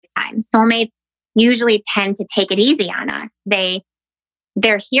lifetime. Soulmates usually tend to take it easy on us.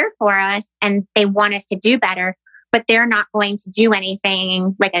 They're here for us and they want us to do better, but they're not going to do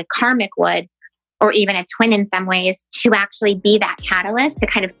anything like a karmic would, or even a twin in some ways, to actually be that catalyst to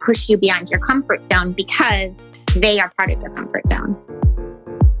kind of push you beyond your comfort zone because they are part of your comfort zone.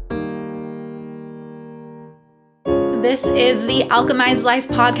 This is the Alchemized Life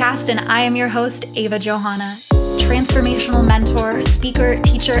podcast, and I am your host, Ava Johanna, transformational mentor, speaker,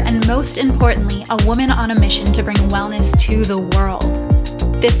 teacher, and most importantly, a woman on a mission to bring wellness to the world.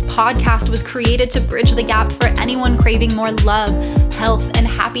 This podcast was created to bridge the gap for anyone craving more love, health, and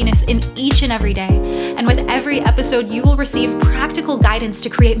happiness in each and every day. And with every episode, you will receive practical guidance to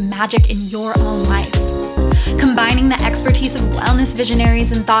create magic in your own life. Combining the expertise of wellness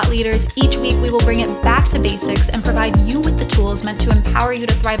visionaries and thought leaders, each week we will bring it back to basics and provide you with the tools meant to empower you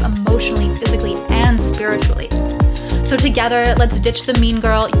to thrive emotionally, physically, and spiritually. So together, let's ditch the mean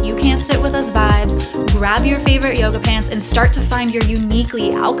girl, you can't sit with us vibes, grab your favorite yoga pants, and start to find your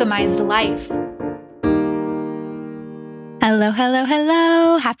uniquely alchemized life. Hello, hello,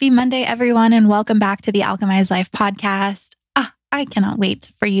 hello. Happy Monday, everyone, and welcome back to the Alchemized Life podcast. I cannot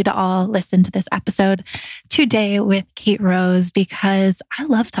wait for you to all listen to this episode today with Kate Rose because I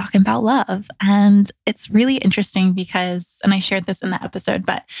love talking about love. And it's really interesting because, and I shared this in the episode,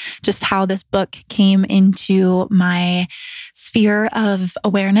 but just how this book came into my sphere of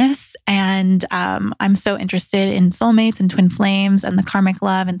awareness. And I'm so interested in soulmates and twin flames and the karmic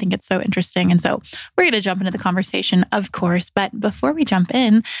love and think it's so interesting. And so we're going to jump into the conversation, of course. But before we jump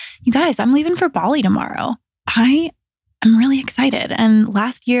in, you guys, I'm leaving for Bali tomorrow. I'm really excited. And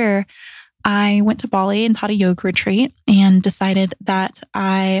last year, I went to Bali and taught a yoga retreat and decided that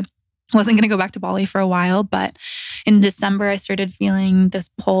I wasn't going to go back to Bali for a while. But in December, I started feeling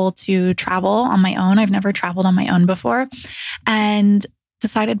this pull to travel on my own. I've never traveled on my own before and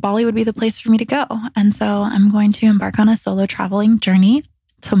decided Bali would be the place for me to go. And so I'm going to embark on a solo traveling journey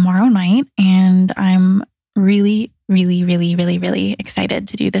tomorrow night. And I'm really excited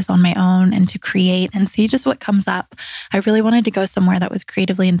to do this on my own and to create and see just what comes up. I really wanted to go somewhere that was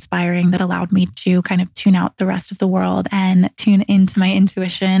creatively inspiring, that allowed me to kind of tune out the rest of the world and tune into my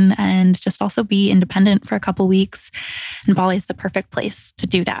intuition and just also be independent for a couple weeks. And Bali is the perfect place to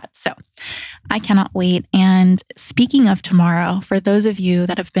do that. So I cannot wait. And speaking of tomorrow, for those of you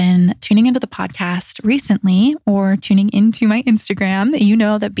that have been tuning into the podcast recently or tuning into my Instagram, you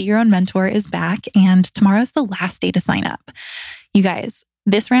know that Be Your Own Mentor is back and tomorrow is the last day to sign up. You guys,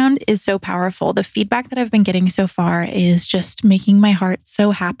 this round is so powerful. The feedback that I've been getting so far is just making my heart so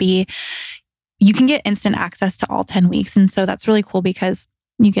happy. You can get instant access to all 10 weeks. And so that's really cool because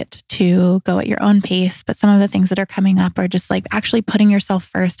you get to go at your own pace. But some of the things that are coming up are just like actually putting yourself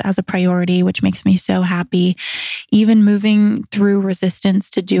first as a priority, which makes me so happy. Even moving through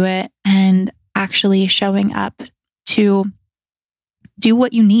resistance to do it and actually showing up to do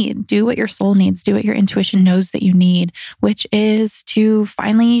what you need, do what your soul needs, do what your intuition knows that you need, which is to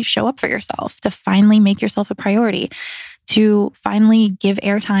finally show up for yourself, to finally make yourself a priority, to finally give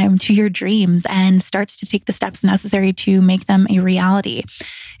airtime to your dreams and start to take the steps necessary to make them a reality.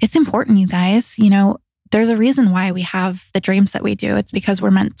 It's important, you guys. You know, there's a reason why we have the dreams that we do. It's because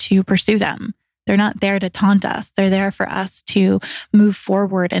we're meant to pursue them. They're not there to taunt us. They're there for us to move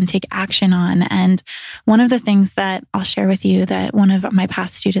forward and take action on. And one of the things that I'll share with you that one of my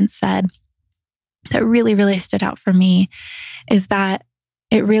past students said that really stood out for me is that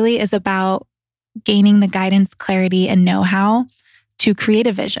it really is about gaining the guidance, clarity, and know-how to create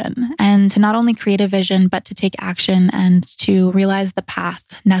a vision, and to not only create a vision, but to take action and to realize the path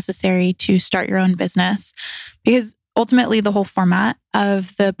necessary to start your own business. Because ultimately, the whole format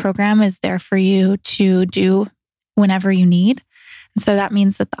of the program is there for you to do whenever you need. And so that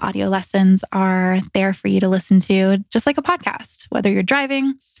means that the audio lessons are there for you to listen to, just like a podcast, whether you're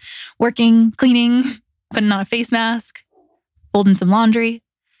driving, working, cleaning, putting on a face mask, folding some laundry.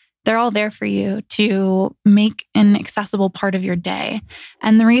 They're all there for you to make an accessible part of your day.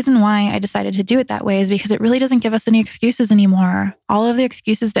 And the reason why I decided to do it that way is because it really doesn't give us any excuses anymore. All of the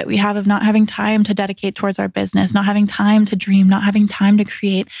excuses that we have of not having time to dedicate towards our business, not having time to dream, not having time to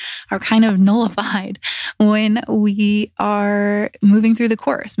create are kind of nullified when we are moving through the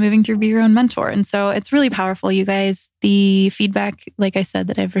course, moving through Be Your Own Mentor. And so it's really powerful, you guys. The feedback, like I said,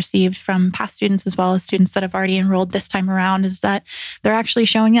 that I've received from past students as well as students that have already enrolled this time around is that they're actually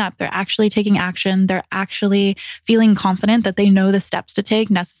showing up. They're actually taking action. They're actually feeling confident that they know the steps to take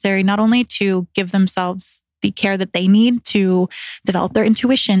necessary, not only to give themselves the care that they need to develop their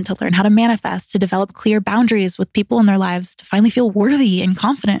intuition, to learn how to manifest, to develop clear boundaries with people in their lives, to finally feel worthy and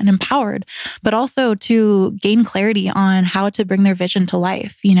confident and empowered, but also to gain clarity on how to bring their vision to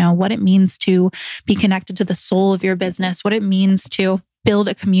life. What it means to be connected to the soul of your business, what it means to build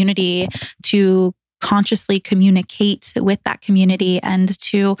a community, to consciously communicate with that community, and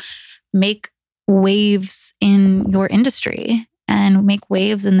to make waves in your industry and make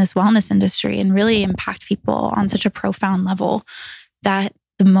waves in this wellness industry and really impact people on such a profound level that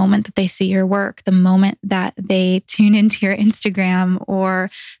the moment that they see your work, the moment that they tune into your Instagram or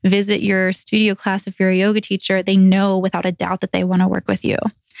visit your studio class if you're a yoga teacher, they know without a doubt that they want to work with you.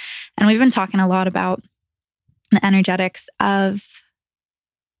 And we've been talking a lot about the energetics of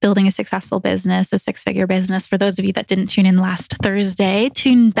building a successful business, a six-figure business. For those of you that didn't tune in last Thursday,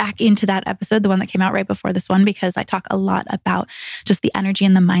 tune back into that episode, the one that came out right before this one, because I talk a lot about just the energy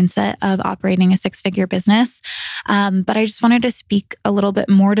and the mindset of operating a six-figure business. But I just wanted to speak a little bit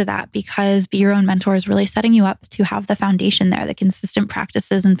more to that, because Be Your Own Mentor is really setting you up to have the foundation there, the consistent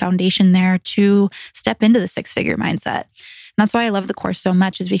practices and foundation there to step into the six-figure mindset. And that's why I love the course so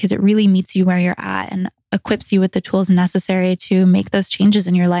much, is because it really meets you where you're at and equips you with the tools necessary to make those changes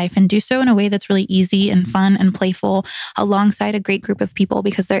in your life, and do so in a way that's really easy and fun and playful, alongside a great group of people,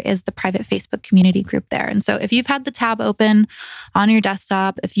 because there is the private Facebook community group there. And so if you've had the tab open on your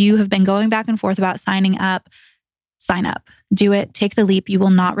desktop, if you have been going back and forth about signing up, sign up, do it, take the leap. You will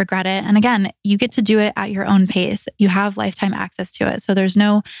not regret it. And again, you get to do it at your own pace. You have lifetime access to it. So there's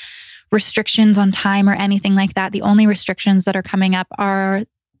no restrictions on time or anything like that. The only restrictions that are coming up are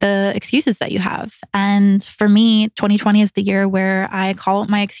the excuses that you have. And for me, 2020 is the year where I call out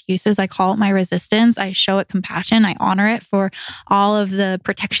my excuses. I call out my resistance. I show it compassion. I honor it for all of the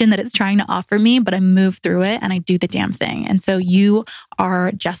protection that it's trying to offer me, but I move through it and I do the damn thing. And so you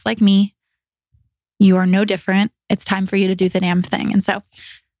are just like me. You are no different. It's time for you to do the damn thing. And so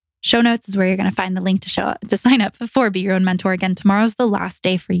show notes is where you're going to find the link to sign up for Be Your Own Mentor. Again, tomorrow's the last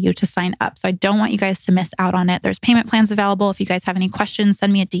day for you to sign up. So I don't want you guys to miss out on it. There's payment plans available. If you guys have any questions,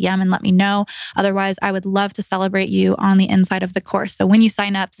 send me a DM and let me know. Otherwise, I would love to celebrate you on the inside of the course. So when you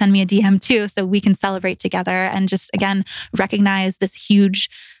sign up, send me a DM too, so we can celebrate together and just, again, recognize this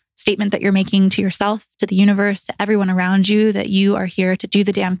huge statement that you're making to yourself, to the universe, to everyone around you, that you are here to do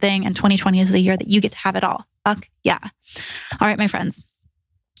the damn thing. And 2020 is the year that you get to have it all. Fuck yeah. All right, my friends.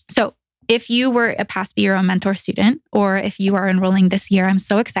 So if you were a past Be Your Own Mentor student, or if you are enrolling this year, I'm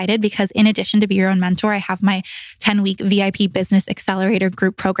so excited, because in addition to Be Your Own Mentor, I have my 10-week VIP Business Accelerator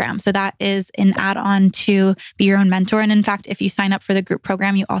group program. So that is an add-on to Be Your Own Mentor. And in fact, if you sign up for the group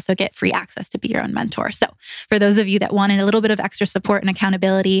program, you also get free access to Be Your Own Mentor. So for those of you that wanted a little bit of extra support and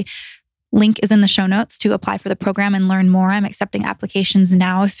accountability, link is in the show notes to apply for the program and learn more. I'm accepting applications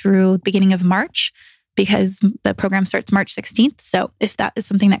now through the beginning of March, because the program starts March 16th. So if that is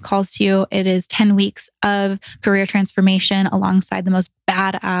something that calls to you, it is 10 weeks of career transformation alongside the most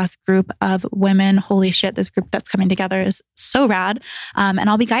badass group of women. Holy shit, this group that's coming together is so rad. And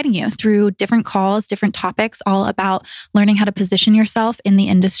I'll be guiding you through different calls, different topics, all about learning how to position yourself in the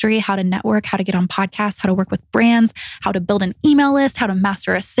industry, how to network, how to get on podcasts, how to work with brands, how to build an email list, how to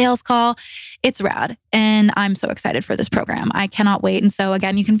master a sales call. It's rad. And I'm so excited for this program. I cannot wait. And so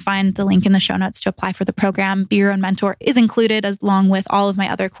again, you can find the link in the show notes to apply for the program. Be Your Own Mentor is included along with all of my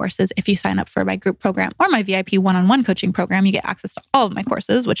other courses. If you sign up for my group program or my VIP one-on-one coaching program, you get access to all of my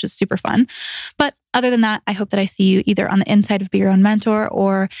courses, which is super fun. But other than that, I hope that I see you either on the inside of Be Your Own Mentor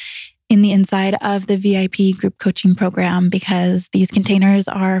or in the inside of the VIP group coaching program, because these containers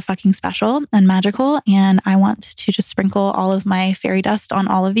are fucking special and magical. And I want to just sprinkle all of my fairy dust on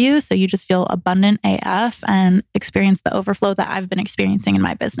all of you, so you just feel abundant AF and experience the overflow that I've been experiencing in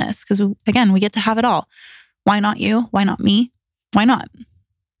my business. Because again, we get to have it all. Why not you? Why not me? Why not?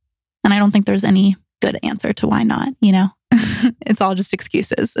 And I don't think there's any good answer to why not, It's all just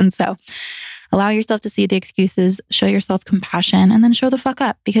excuses. And so allow yourself to see the excuses, show yourself compassion, and then show the fuck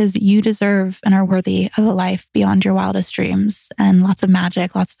up, because you deserve and are worthy of a life beyond your wildest dreams and lots of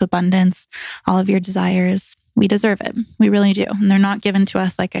magic, lots of abundance, all of your desires. We deserve it. We really do. And they're not given to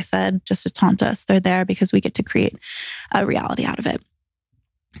us, like I said, just to taunt us. They're there because we get to create a reality out of it.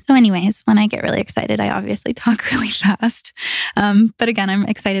 So anyways, when I get really excited, I obviously talk really fast. But again, I'm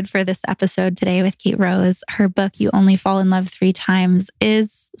excited for this episode today with Kate Rose. Her book, You Only Fall in Love 3 Times,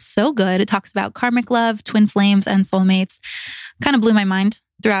 is so good. It talks about karmic love, twin flames, and soulmates. Kind of blew my mind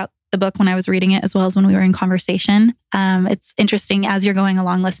throughout the book when I was reading it, as well as when we were in conversation. It's interesting as you're going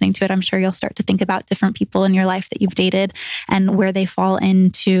along listening to it. I'm sure you'll start to think about different people in your life that you've dated and where they fall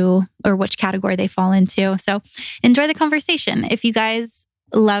into, or which category they fall into. So enjoy the conversation. If you guys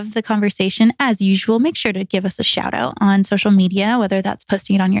love the conversation, as usual, make sure to give us a shout out on social media, whether that's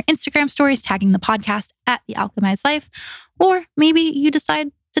posting it on your Instagram stories, tagging the podcast at The Alchemized Life, or maybe you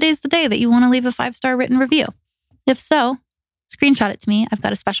decide today's the day that you want to leave a 5-star written review. If so, screenshot it to me. I've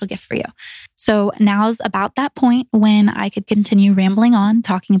got a special gift for you. So now's about that point when I could continue rambling on,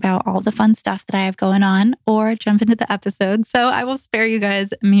 talking about all the fun stuff that I have going on, or jump into the episode. So I will spare you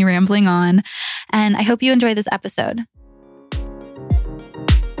guys me rambling on. And I hope you enjoy this episode.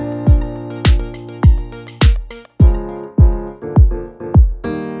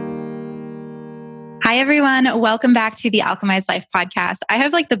 Hi, everyone. Welcome back to the Alchemized Life podcast. I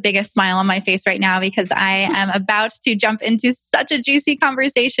have like the biggest smile on my face right now because I am about to jump into such a juicy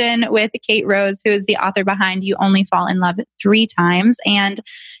conversation with Kate Rose, who is the author behind You Only Fall in Love 3 Times. And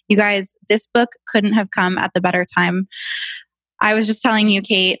you guys, this book couldn't have come at the better time. I was just telling you,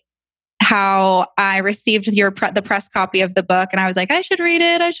 Kate, how I received the press copy of the book, and I was like, I should read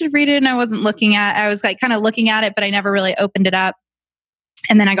it. And I was like kind of looking at it, but I never really opened it up.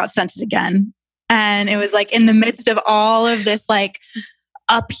 And then I got sent it again. And it was like in the midst of all of this like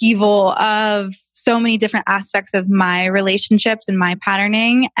upheaval of so many different aspects of my relationships and my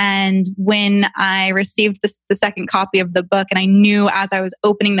patterning. And when I received the second copy of the book, and I knew as I was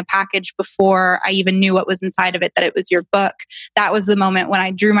opening the package before I even knew what was inside of it, that it was your book, that was the moment when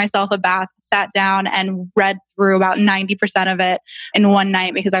I drew myself a bath, sat down and read through about 90% of it in one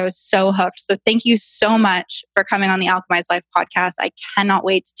night because I was so hooked. So thank you so much for coming on the Alchemized Life podcast. I cannot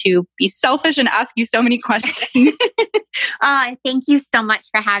wait to be selfish and ask you so many questions. Thank you so much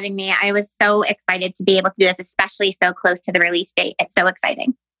for having me. I was so excited to be able to do this, especially so close to the release date. It's so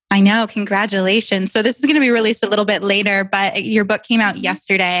exciting. I know. Congratulations. So this is going to be released a little bit later, but your book came out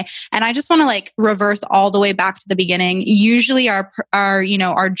yesterday. And I just want to like reverse all the way back to the beginning. Usually our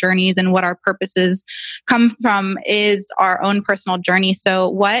journeys and what our purposes come from is our own personal journey. So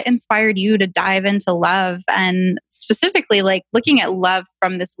what inspired you to dive into love, and specifically like looking at love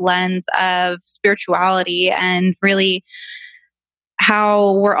from this lens of spirituality and really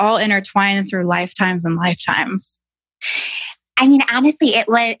how we're all intertwined through lifetimes and lifetimes? I mean, honestly, it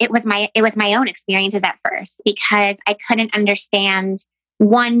was my own experiences at first, because I couldn't understand,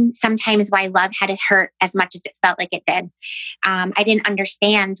 one, sometimes why love had to hurt as much as it felt like it did. I didn't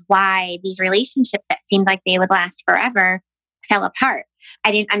understand why these relationships that seemed like they would last forever fell apart.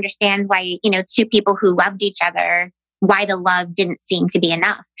 I didn't understand why, two people who loved each other, why the love didn't seem to be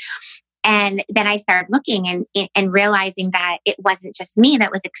enough. And then I started looking and realizing that it wasn't just me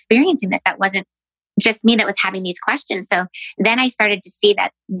that was experiencing this. That wasn't just me that was having these questions. So then I started to see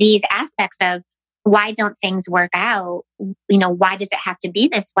that these aspects of why don't things work out? Why does it have to be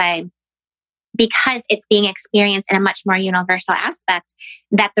this way? Because it's being experienced in a much more universal aspect,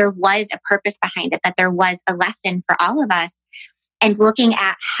 that there was a purpose behind it, that there was a lesson for all of us. And looking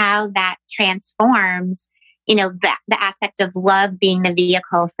at how that transforms, the aspect of love being the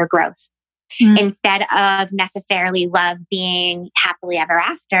vehicle for growth, instead of necessarily love being happily ever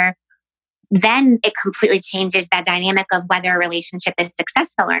after, then it completely changes that dynamic of whether a relationship is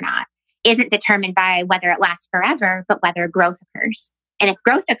successful or not. Isn't determined by whether it lasts forever, but whether growth occurs. And if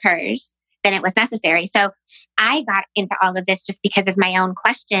growth occurs, then it was necessary. So I got into all of this just because of my own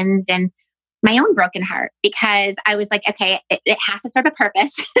questions and my own broken heart, because I was like, okay, it has to serve a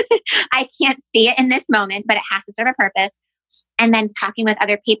purpose. I can't see it in this moment, but it has to serve a purpose. And then talking with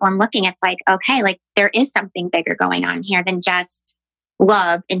other people and looking, it's like, okay, like there is something bigger going on here than just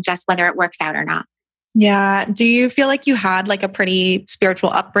love and just whether it works out or not. Yeah. Do you feel like you had like a pretty spiritual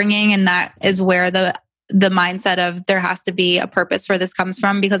upbringing, and that is where the mindset of there has to be a purpose for this comes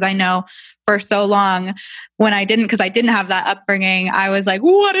from? Because I know for so long when I didn't have that upbringing, I was like,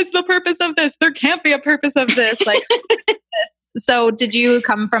 what is the purpose of this? There can't be a purpose of this. Like, so did you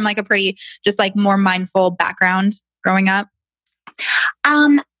come from like a pretty just like more mindful background growing up?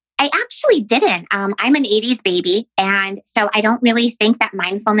 I actually didn't. I'm an 80s baby. And so I don't really think that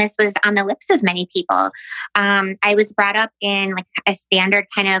mindfulness was on the lips of many people. I was brought up in like a standard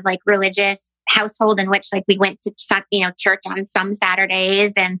kind of like religious household in which like we went to church on some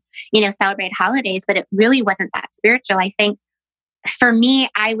Saturdays and, celebrate holidays, but it really wasn't that spiritual. I think for me,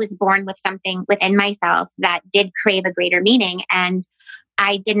 I was born with something within myself that did crave a greater meaning. And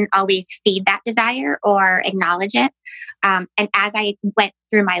I didn't always feed that desire or acknowledge it. And as I went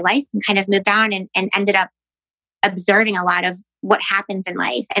through my life and kind of moved on and ended up observing a lot of what happens in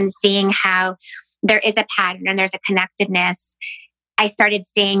life and seeing how there is a pattern and there's a connectedness, I started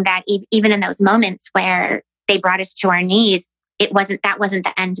seeing that even in those moments where they brought us to our knees, that wasn't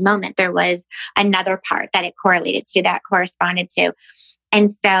the end moment. There was another part that it correlated to, that corresponded to.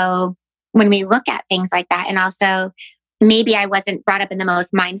 And so when we look at things like that, and also maybe I wasn't brought up in the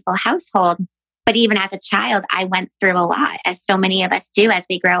most mindful household, but even as a child, I went through a lot, as so many of us do as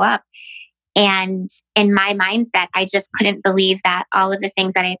we grow up. And in my mindset, I just couldn't believe that all of the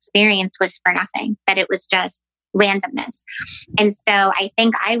things that I experienced was for nothing, that it was just randomness. And so I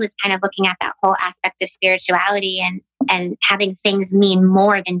think I was kind of looking at that whole aspect of spirituality and having things mean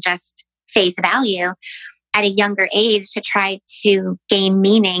more than just face value at a younger age to try to gain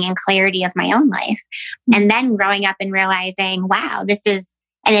meaning and clarity of my own life. And then growing up and realizing, wow, this is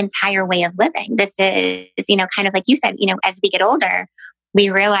an entire way of living. This is, kind of like you said, as we get older, we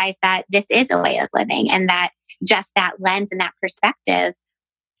realize that this is a way of living, and that just that lens and that perspective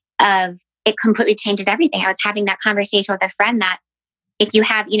of it completely changes everything. I was having that conversation with a friend that if you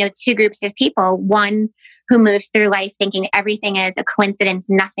have, two groups of people, one who moves through life thinking everything is a coincidence,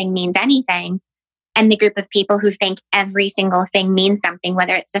 nothing means anything, and the group of people who think every single thing means something,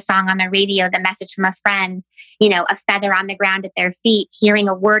 whether it's the song on the radio, the message from a friend, a feather on the ground at their feet, hearing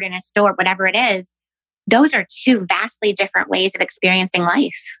a word in a store, whatever it is, those are two vastly different ways of experiencing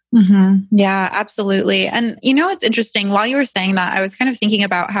life. Mm-hmm. Yeah, absolutely. And it's interesting. While you were saying that, I was kind of thinking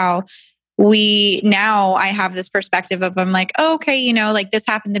about how I have this perspective of, I'm like, oh, okay, like this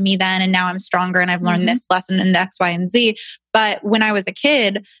happened to me then, and now I'm stronger and I've learned this lesson in X, Y, and Z. But when I was a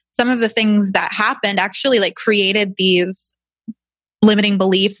kid, some of the things that happened actually like created these limiting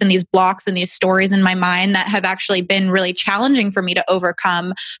beliefs and these blocks and these stories in my mind that have actually been really challenging for me to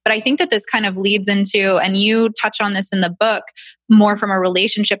overcome. But I think that this kind of leads into, and you touch on this in the book, more from a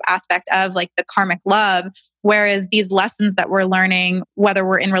relationship aspect of like the karmic love, whereas these lessons that we're learning, whether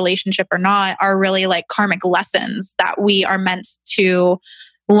we're in relationship or not, are really like karmic lessons that we are meant to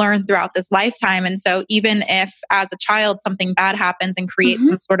learn throughout this lifetime. And so even if as a child something bad happens and creates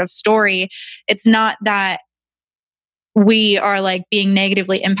some sort of story, it's not that we are like being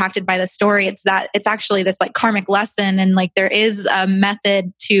negatively impacted by the story. It's that it's actually this like karmic lesson. And like there is a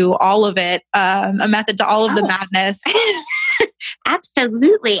method to all of it, a method to all of the madness.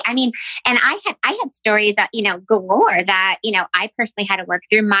 Absolutely. I mean, and I had stories that, galore that, I personally had to work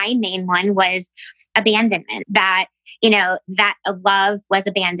through. My main one was abandonment, that, that a love was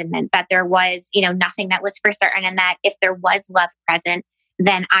abandonment, that there was, nothing that was for certain. And that if there was love present,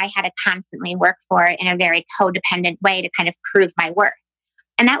 then I had to constantly work for it in a very codependent way to kind of prove my worth.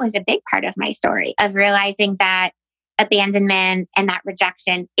 And that was a big part of my story, of realizing that abandonment and that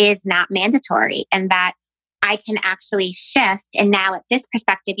rejection is not mandatory, and that I can actually shift. And now at this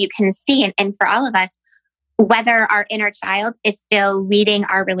perspective, you can see, and for all of us, whether our inner child is still leading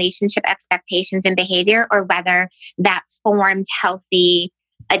our relationship expectations and behavior, or whether that formed, healthy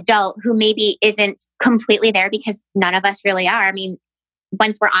adult who maybe isn't completely there, because none of us really are. I mean,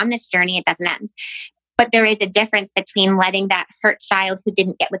 once we're on this journey, it doesn't end. But there is a difference between letting that hurt child who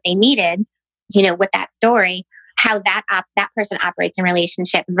didn't get what they needed, with that story, how that person operates in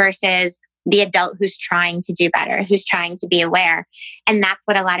relationship, versus the adult who's trying to do better, who's trying to be aware. And that's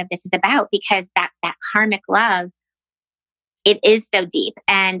what a lot of this is about, because that karmic love, it is so deep,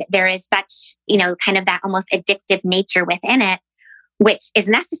 and there is such, kind of that almost addictive nature within it, which is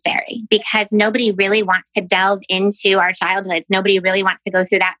necessary, because nobody really wants to delve into our childhoods. Nobody really wants to go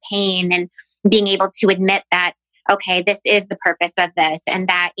through that pain, and being able to admit that, okay, this is the purpose of this. And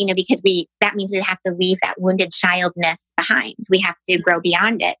that, because that means we have to leave that wounded childness behind. We have to grow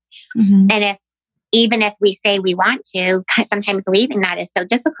beyond it. And even if we say we want to, sometimes leaving that is so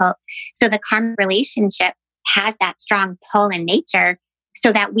difficult. So the karmic relationship has that strong pull in nature,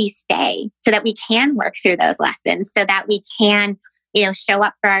 so that we stay, so that we can work through those lessons, so that we can show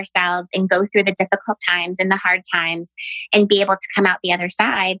up for ourselves and go through the difficult times and the hard times and be able to come out the other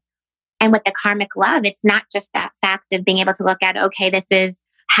side. And with the karmic love, it's not just that fact of being able to look at, okay, this is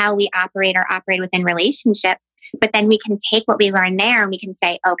how we operate within relationship, but then we can take what we learned there and we can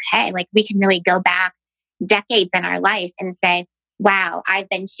say, okay, like we can really go back decades in our life and say, wow, I've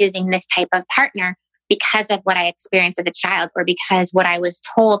been choosing this type of partner because of what I experienced as a child, or because what I was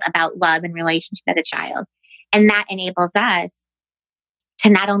told about love and relationship as a child. And that enables us to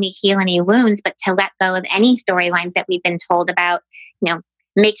not only heal any wounds, but to let go of any storylines that we've been told about,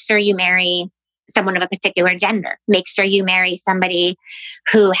 make sure you marry someone of a particular gender. Make sure you marry somebody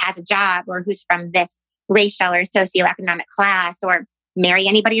who has a job, or who's from this racial or socioeconomic class, or marry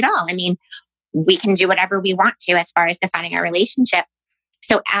anybody at all. I mean, we can do whatever we want to as far as defining our relationship.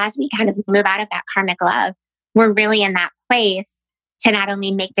 So as we kind of move out of that karmic love, we're really in that place to not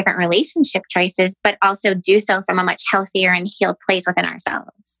only make different relationship choices, but also do so from a much healthier and healed place within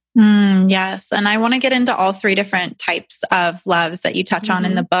ourselves. Yes. And I want to get into all three different types of loves that you touch on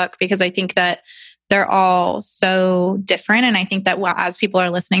in the book, because I think that they're all so different. And I think that as people are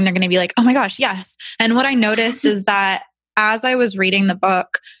listening, they're going to be like, oh my gosh, yes. And what I noticed is that as I was reading the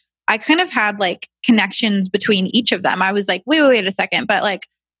book, I kind of had like connections between each of them. I was like, wait a second. But like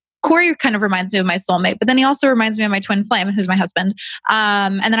Corey kind of reminds me of my soulmate, but then he also reminds me of my twin flame, who's my husband.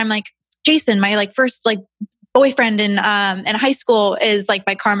 And then I'm like, Jason, my like first like boyfriend in high school is like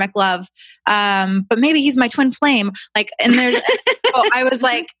my karmic love. But maybe he's my twin flame. Like, and there's, so I was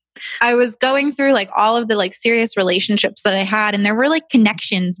like, I was going through like all of the like serious relationships that I had, and there were like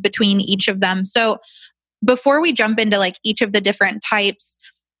connections between each of them. So before we jump into like each of the different types,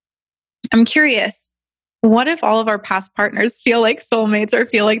 I'm curious, what if all of our past partners feel like soulmates or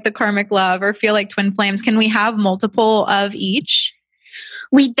feel like the karmic love or feel like twin flames? Can we have multiple of each?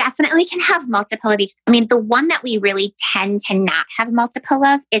 We definitely can have multiple of each. I mean, the one that we really tend to not have multiple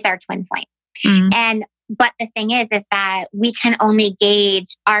of is our twin flame. But the thing is that we can only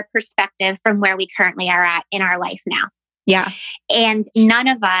gauge our perspective from where we currently are at in our life now. Yeah. And none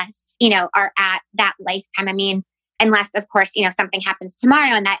of us, are at that lifetime. I mean, unless, of course, something happens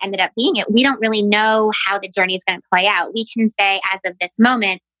tomorrow and that ended up being it. We don't really know how the journey is going to play out. We can say, as of this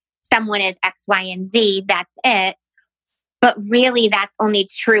moment, someone is X, Y, and Z. That's it. But really, that's only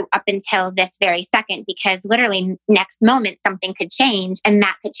true up until this very second, because literally next moment, something could change and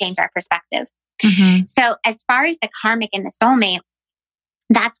that could change our perspective. Mm-hmm. So as far as the karmic and the soulmate,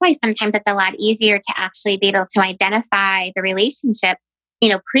 that's why sometimes it's a lot easier to actually be able to identify the relationship,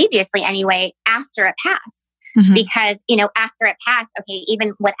 previously anyway, after it passed. Mm-hmm. Because, after it passed, okay,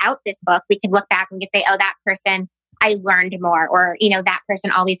 even without this book, we could look back and we could say, oh, that person, I learned more, or, that person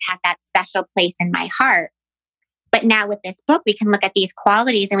always has that special place in my heart. But now with this book, we can look at these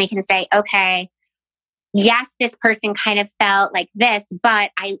qualities and we can say, okay, yes, this person kind of felt like this, but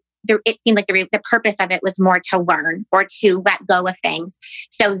it seemed like the purpose of it was more to learn or to let go of things.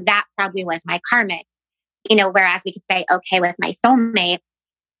 So that probably was my karmic, whereas we could say, okay, with my soulmate,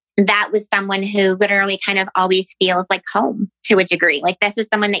 that was someone who literally kind of always feels like home to a degree. Like this is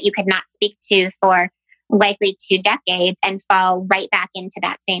someone that you could not speak to for likely 2 decades and fall right back into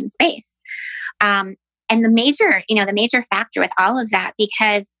that same space. And the major factor with all of that,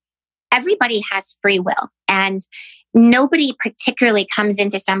 because everybody has free will and nobody particularly comes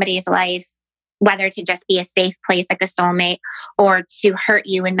into somebody's life, whether to just be a safe place like a soulmate or to hurt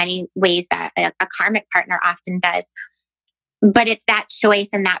you in many ways that a karmic partner often does. But it's that choice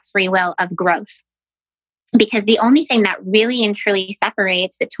and that free will of growth. Because the only thing that really and truly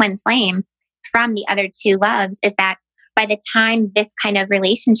separates the twin flame from the other 2 loves is that by the time this kind of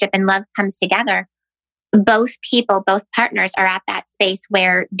relationship and love comes together, both partners are at that space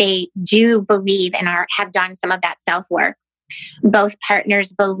where they do believe and have done some of that self-work. Both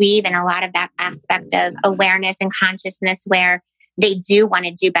partners believe in a lot of that aspect of awareness and consciousness where they do want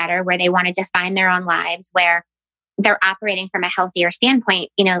to do better, where they want to define their own lives, where they're operating from a healthier standpoint,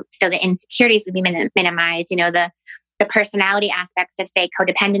 so the insecurities would be minimized, the personality aspects of, say,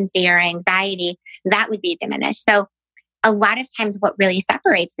 codependency or anxiety, that would be diminished. So a lot of times what really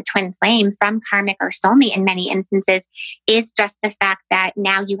separates the twin flame from karmic or soulmate in many instances is just the fact that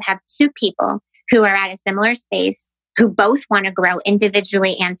now you have 2 people who are at a similar space who both want to grow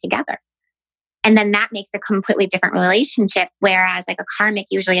individually and together. And then that makes a completely different relationship. Whereas like a karmic,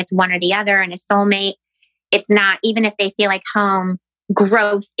 usually it's one or the other, and a soulmate, it's not, even if they feel like home,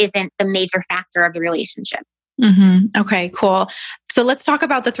 growth isn't the major factor of the relationship. Mm-hmm. Okay, cool. So let's talk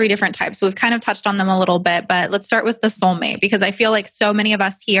about the 3 different types. We've kind of touched on them a little bit, but let's start with the soulmate, because I feel like so many of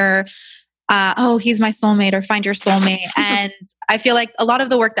us hear, oh, he's my soulmate, or find your soulmate. And I feel like a lot of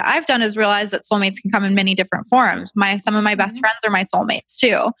the work that I've done is realize that soulmates can come in many different forms. Some of my best friends are my soulmates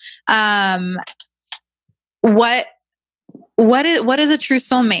too. What is a true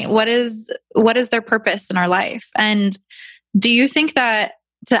soulmate? What is their purpose in our life? And do you think that,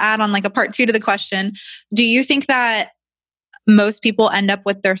 to add on like a part 2 to the question, do you think that most people end up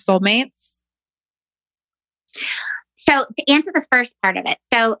with their soulmates? So to answer the first part of it,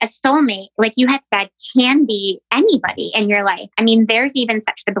 so a soulmate, like you had said, can be anybody in your life. I mean, there's even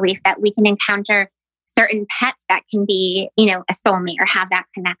such the belief that we can encounter certain pets that can be, a soulmate or have that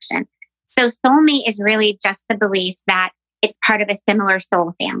connection. So soulmate is really just the belief that it's part of a similar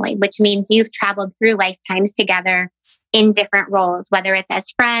soul family, which means you've traveled through lifetimes together in different roles, whether it's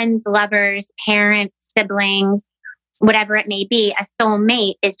as friends, lovers, parents, siblings, whatever it may be. A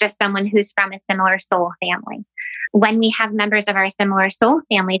soulmate is just someone who's from a similar soul family. When we have members of our similar soul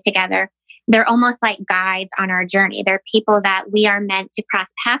family together, they're almost like guides on our journey. They're people that we are meant to cross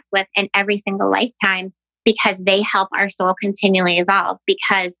paths with in every single lifetime, because they help our soul continually evolve,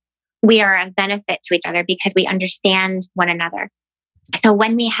 because we are of benefit to each other, because we understand one another. So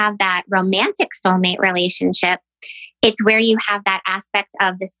when we have that romantic soulmate relationship, it's where you have that aspect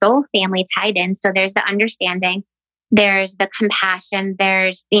of the soul family tied in. So there's the understanding, there's the compassion,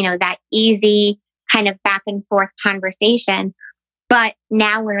 there's, that easy kind of back and forth conversation. But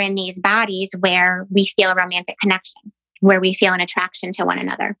now we're in these bodies where we feel a romantic connection, where we feel an attraction to one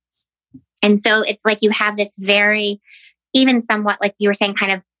another. And so it's like you have this very, even somewhat like you were saying,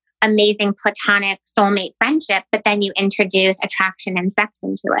 kind of amazing platonic soulmate friendship, but then you introduce attraction and sex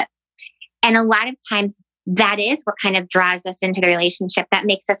into it. And a lot of times that is what kind of draws us into the relationship, that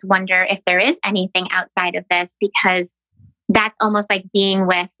makes us wonder if there is anything outside of this, because that's almost like being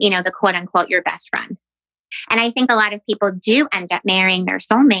with, the quote unquote, your best friend. And I think a lot of people do end up marrying their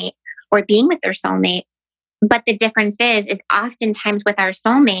soulmate or being with their soulmate. But the difference is oftentimes with our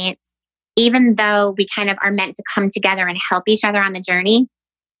soulmates, even though we kind of are meant to come together and help each other on the journey,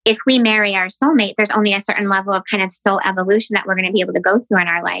 if we marry our soulmate, there's only a certain level of kind of soul evolution that we're going to be able to go through in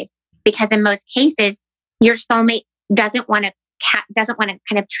our life. Because in most cases, your soulmate doesn't want to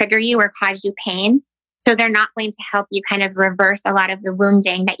kind of trigger you or cause you pain. So they're not going to help you kind of reverse a lot of the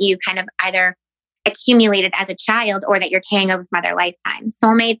wounding that you kind of either accumulated as a child or that you're carrying over from other lifetimes.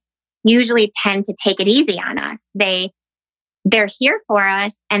 Soulmates usually tend to take it easy on us. They're here for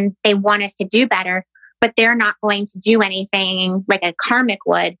us and they want us to do better, but they're not going to do anything like a karmic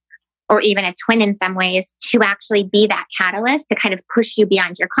would, or even a twin in some ways, to actually be that catalyst to kind of push you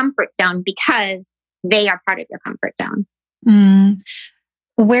beyond your comfort zone, because they are part of your comfort zone.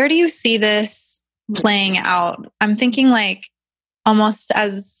 Where do you see this playing out? I'm thinking like almost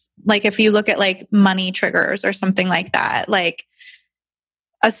as like if you look at like money triggers or something like that, like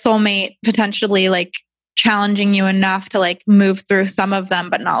a soulmate potentially like challenging you enough to like move through some of them,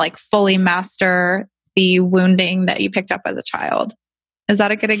 but not like fully master the wounding that you picked up as a child. Is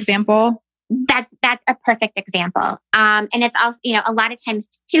that a good example? That's a perfect example. And it's also, a lot of times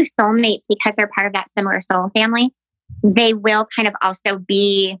too, soulmates, because they're part of that similar soul family, they will kind of also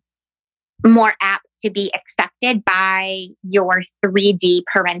be more apt to be accepted by your 3D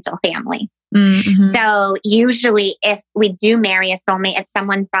parental family. Mm-hmm. So usually if we do marry a soulmate, it's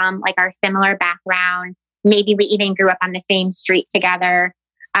someone from like our similar background. Maybe we even grew up on the same street together.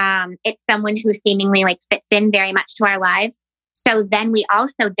 It's someone who seemingly like fits in very much to our lives. So then we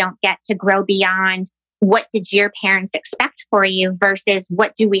also don't get to grow beyond what did your parents expect for you versus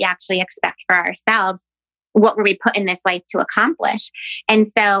what do we actually expect for ourselves? What were we put in this life to accomplish? And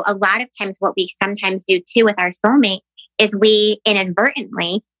so a lot of times what we sometimes do too with our soulmate is we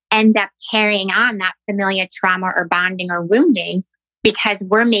inadvertently end up carrying on that familiar trauma or bonding or wounding, because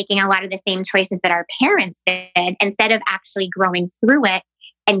we're making a lot of the same choices that our parents did, instead of actually growing through it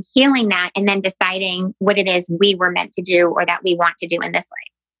and healing that and then deciding what it is we were meant to do or that we want to do in this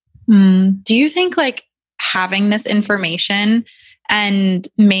life. Do you think like having this information and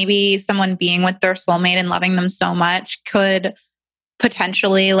maybe someone being with their soulmate and loving them so much could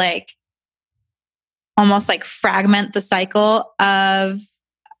potentially like almost like fragment the cycle of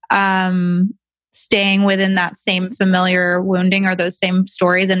staying within that same familiar wounding or those same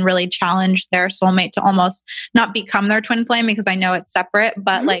stories, and really challenge their soulmate to almost not become their twin flame, because I know it's separate,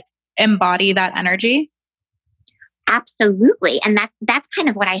 but like embody that energy? Absolutely. And that's kind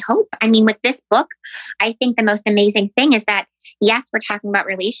of what I hope. I mean, with this book, I think the most amazing thing is that, yes, we're talking about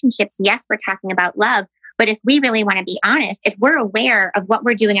relationships. Yes, we're talking about love. But if we really want to be honest, if we're aware of what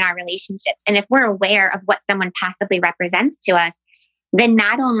we're doing in our relationships, and if we're aware of what someone possibly represents to us, then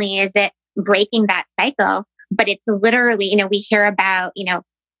not only is it breaking that cycle, but it's literally, we hear about,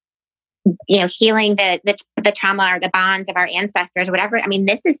 healing the trauma or the bonds of our ancestors, whatever. I mean,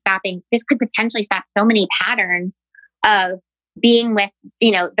 this could potentially stop so many patterns of being with,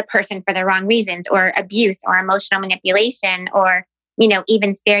 the person for the wrong reasons, or abuse or emotional manipulation, or,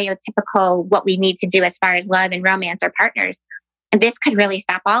 even stereotypical what we need to do as far as love and romance or partners. And this could really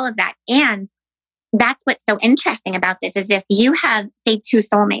stop all of that. And that's what's so interesting about this is if you have, say, two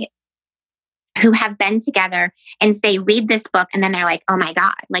soulmates who have been together and say, read this book, and then they're like, oh my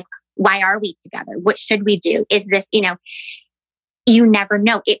God, like, why are we together? What should we do? Is this, you never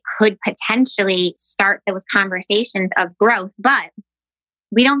know. It could potentially start those conversations of growth, but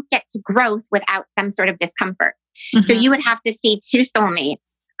we don't get to growth without some sort of discomfort. Mm-hmm. So you would have to see two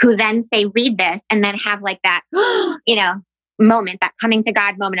soulmates who then say, read this, and then have like that, moment, that coming to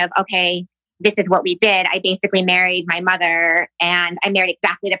God moment of, okay, this is what we did. I basically married my mother and I married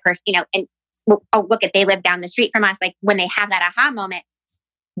exactly the person, and oh, look at, they live down the street from us. Like when they have that aha moment,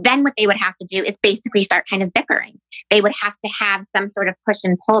 then what they would have to do is basically start kind of bickering. They would have to have some sort of push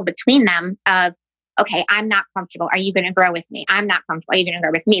and pull between them of, okay, I'm not comfortable. Are you going to grow with me? I'm not comfortable. Are you going to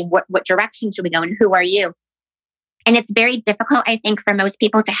grow with me? What direction should we go? And who are you? And it's very difficult, I think, for most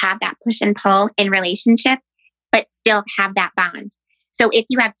people to have that push and pull in relationship, but still have that bond. So if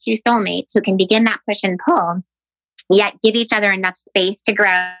you have two soulmates who can begin that push and pull, yet give each other enough space to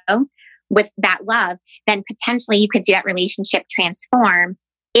grow with that love, then potentially you could see that relationship transform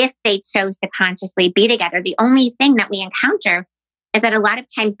if they chose to consciously be together. The only thing that we encounter is that a lot of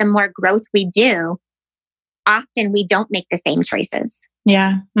times the more growth we do, often we don't make the same choices.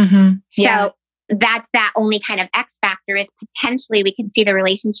 Yeah. Mm-hmm. Yeah. So that's that only kind of X factor is potentially we can see the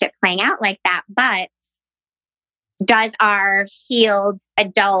relationship playing out like that. But does our healed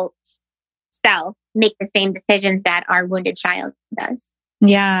adult self make the same decisions that our wounded child does?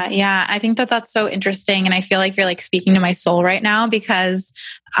 Yeah. Yeah. I think that that's so interesting. And I feel like you're like speaking to my soul right now because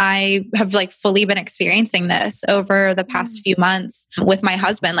I have like fully been experiencing this over the past few months with my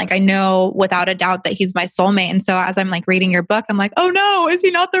husband. Like I know without a doubt that he's my soulmate. And so as I'm like reading your book, I'm like, oh no, is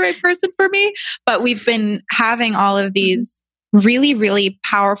he not the right person for me? But we've been having all of these really, really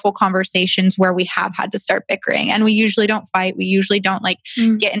powerful conversations where we have had to start bickering, and we usually don't fight. We usually don't like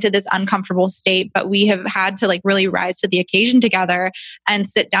get into this uncomfortable state, but we have had to like really rise to the occasion together and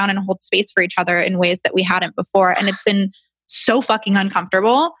sit down and hold space for each other in ways that we hadn't before. And it's been so fucking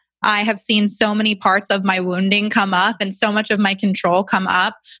uncomfortable. I have seen so many parts of my wounding come up and so much of my control come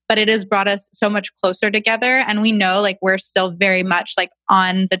up, but it has brought us so much closer together. And we know like we're still very much like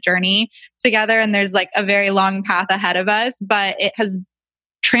on the journey together, and there's like a very long path ahead of us, but it has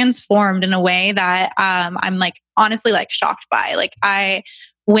transformed in a way that I'm like honestly like shocked by. Like I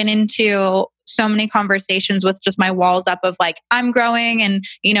went into so many conversations with just my walls up of like, I'm growing and,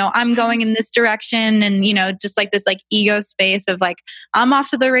 you know, I'm going in this direction, and, you know, just like this like ego space of like, I'm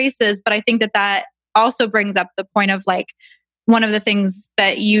off to the races. But I think that that also brings up the point of like, one of the things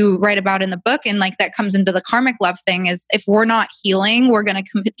that you write about in the book and like that comes into the karmic love thing is if we're not healing, we're going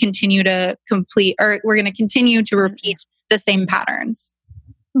to continue to complete, or we're going to continue to repeat the same patterns.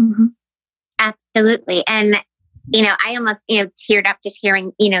 Mm-hmm. Absolutely. And, you know, I almost, you know, teared up just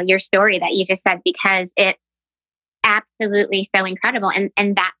hearing, you know, your story that you just said, because it's absolutely so incredible.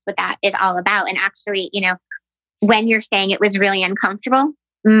 And that's what that is all about. And actually, you know, when you're saying it was really uncomfortable,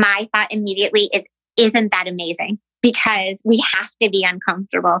 my thought immediately is, isn't that amazing? Because we have to be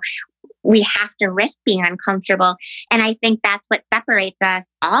uncomfortable. We have to risk being uncomfortable. And I think that's what separates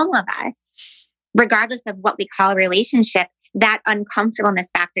us, all of us, regardless of what we call a relationship. That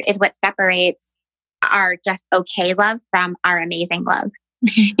uncomfortableness factor is what separates our just okay love from our amazing love.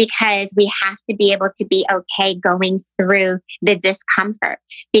 Because we have to be able to be okay going through the discomfort.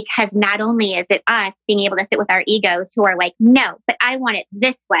 Because not only is it us being able to sit with our egos who are like, no, but I want it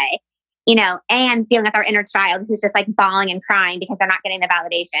this way, you know, and dealing with our inner child who's just like bawling and crying because they're not getting the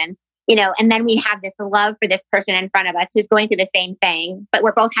validation, you know, and then we have this love for this person in front of us who's going through the same thing, but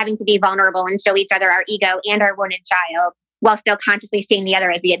we're both having to be vulnerable and show each other our ego and our wounded child, while still consciously seeing the other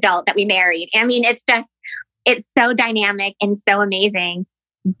as the adult that we married. I mean, it's so dynamic and so amazing.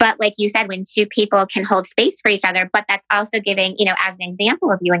 But like you said, when two people can hold space for each other, but that's also giving, you know, as an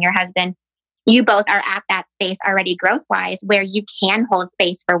example of you and your husband, you both are at that space already growth-wise where you can hold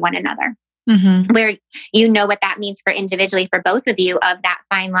space for one another, where you know what that means for individually for both of you, of that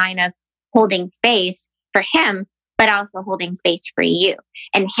fine line of holding space for him, but also holding space for you,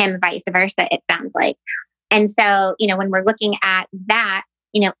 and him vice versa, it sounds like. And so, you know, when we're looking at that,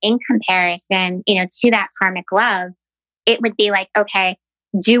 you know, in comparison, you know, to that karmic love, it would be like, okay,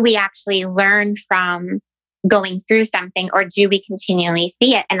 do we actually learn from going through something, or do we continually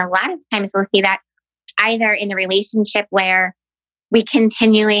see it? And a lot of times we'll see that either in the relationship where we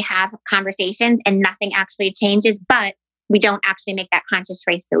continually have conversations and nothing actually changes, but we don't actually make that conscious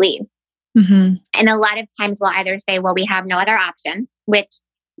choice to leave. And a lot of times we'll either say, well, we have no other option, which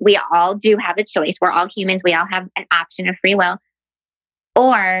we all do have a choice. We're all humans. We all have an option of free will.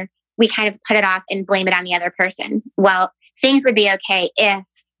 Or we kind of put it off and blame it on the other person. Well, things would be okay if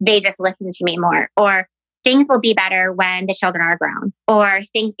they just listen to me more, or things will be better when the children are grown, or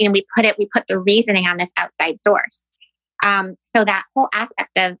things, you know, we put the reasoning on this outside source. So that whole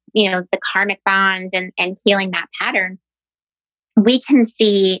aspect of, you know, the karmic bonds and healing that pattern, we can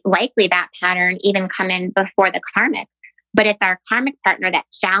see likely that pattern even come in before the karmic. But it's our karmic partner that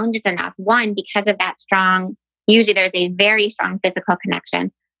challenges enough. One, because of that strong, usually there's a very strong physical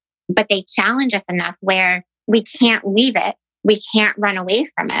connection, but they challenge us enough where we can't leave it. We can't run away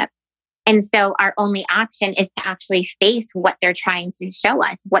from it. And so our only option is to actually face what they're trying to show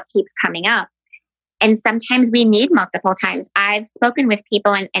us, what keeps coming up. And sometimes we need multiple times. I've spoken with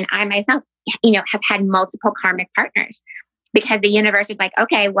people and I myself, you know, have had multiple karmic partners, because the universe is like,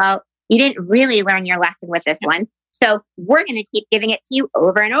 okay, well, you didn't really learn your lesson with this one. So we're going to keep giving it to you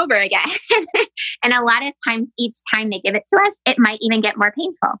over and over again. And a lot of times, each time they give it to us, it might even get more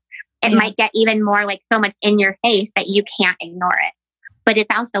painful. It might get even more like so much in your face that you can't ignore it. But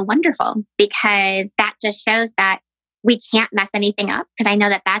it's also wonderful, because that just shows that we can't mess anything up, because I know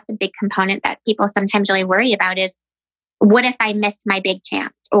that that's a big component that people sometimes really worry about is, what if I missed my big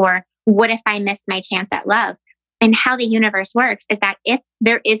chance? Or what if I missed my chance at love? And how the universe works is that if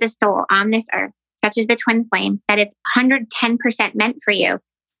there is a soul on this earth, such as the twin flame, that it's 110% meant for you,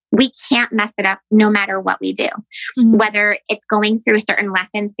 we can't mess it up no matter what we do. Mm-hmm. Whether it's going through certain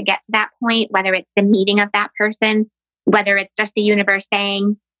lessons to get to that point, whether it's the meeting of that person, whether it's just the universe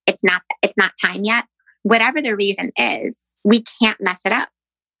saying it's not time yet, whatever the reason is, we can't mess it up.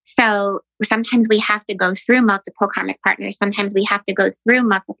 So sometimes we have to go through multiple karmic partners. Sometimes we have to go through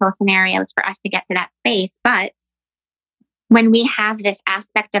multiple scenarios for us to get to that space. But when we have this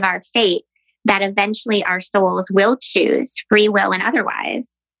aspect of our fate that eventually our souls will choose, free will and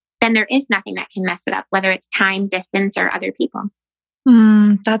otherwise, then there is nothing that can mess it up, whether it's time, distance, or other people.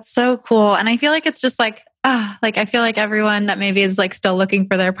 That's so cool. And I feel like it's just like I feel like everyone that maybe is like still looking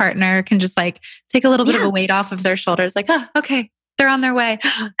for their partner can just like take a little bit of a weight off of their shoulders. Like, okay, they're on their way.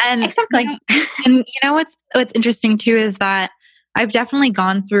 And exactly. And what's interesting too is that I've definitely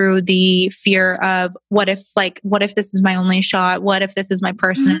gone through the fear of what if this is my only shot? What if this is my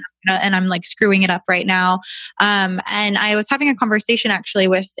person and I'm like screwing it up right now? And I was having a conversation actually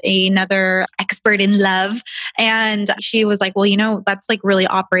with another expert in love. And she was like, well, that's like really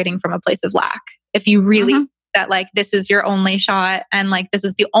operating from a place of lack. If you really that like this is your only shot and like this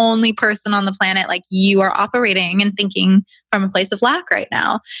is the only person on the planet, like you are operating and thinking from a place of lack right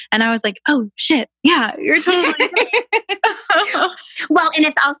now. And I was like, oh shit, yeah, you're totally right. Well, and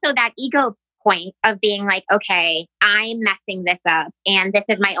it's also that ego point of being like, okay, I'm messing this up and this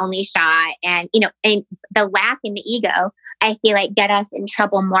is my only shot. And, and the lack in the ego, I feel like get us in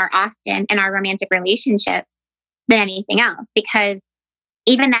trouble more often in our romantic relationships than anything else, because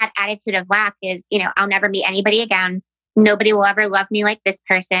even that attitude of lack is, I'll never meet anybody again. Nobody will ever love me like this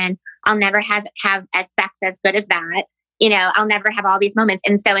person. I'll never have a sex as good as that. I'll never have all these moments.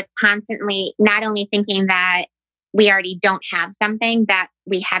 And so it's constantly not only thinking that we already don't have something that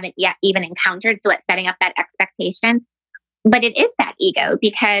we haven't yet even encountered. So it's setting up that expectation, but it is that ego,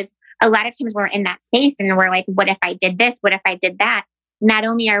 because a lot of times we're in that space and we're like, what if I did this? What if I did that? Not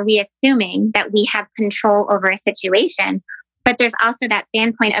only are we assuming that we have control over a situation, but there's also that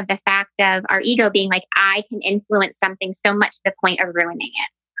standpoint of the fact of our ego being like, I can influence something so much to the point of ruining it,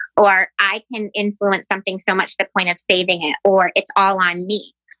 or I can influence something so much to the point of saving it, or it's all on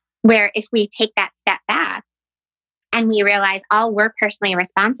me. Where if we take that step back and we realize all we're personally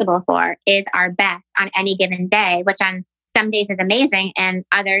responsible for is our best on any given day, which on some days is amazing, and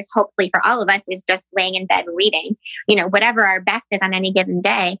others, hopefully for all of us, is just laying in bed reading, whatever our best is on any given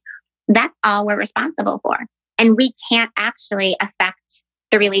day, that's all we're responsible for. And we can't actually affect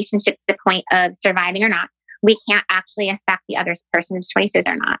the relationship to the point of surviving or not. We can't actually affect the other person's choices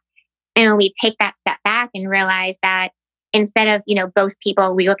or not. And when we take that step back and realize that instead of, both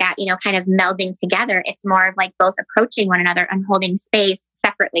people we look at, kind of melding together, it's more of like both approaching one another and holding space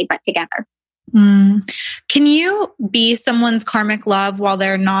separately, but together. Can you be someone's karmic love while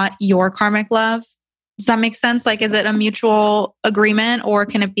they're not your karmic love? Does that make sense? Like, is it a mutual agreement or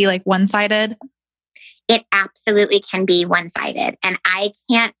can it be like one-sided? It absolutely can be one-sided. And I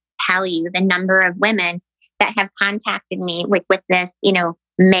can't tell you the number of women that have contacted me with this,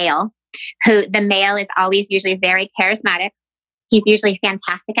 male, who the male is always usually very charismatic. He's usually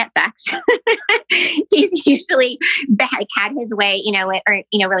fantastic at sex. He's usually had his way,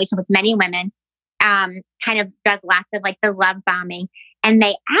 relationship with many women, kind of does lots of like the love bombing. And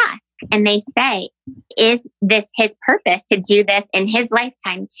they ask and they say, is this his purpose to do this in his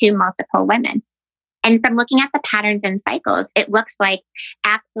lifetime to multiple women? And from looking at the patterns and cycles, it looks like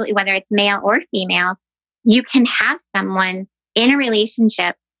absolutely, whether it's male or female, you can have someone in a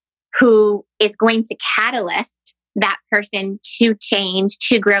relationship who is going to catalyst that person to change,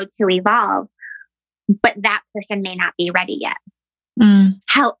 to grow, to evolve, but that person may not be ready yet.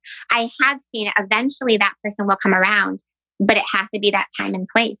 How I have seen eventually that person will come around, but it has to be that time and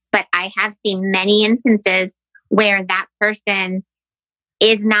place. But I have seen many instances where that person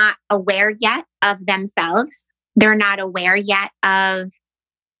is not aware yet of themselves. They're not aware yet of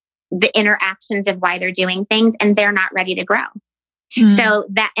the interactions of why they're doing things, and they're not ready to grow. So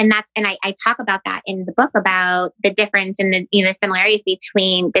I talk about that in the book about the difference and the similarities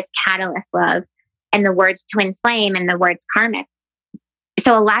between this catalyst love and the words twin flame and the words karmic.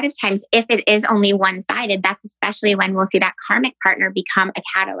 So a lot of times, if it is only one-sided, that's especially when we'll see that karmic partner become a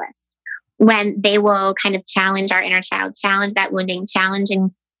catalyst, when they will kind of challenge our inner child, challenge that wounding,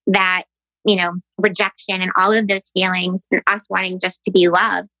 challenging that, rejection and all of those feelings and us wanting just to be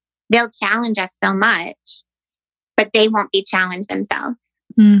loved. They'll challenge us so much, but they won't be challenged themselves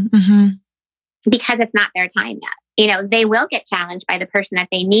because it's not their time they will get challenged by the person that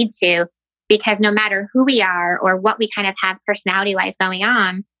they need to, because no matter who we are or what we kind of have personality wise going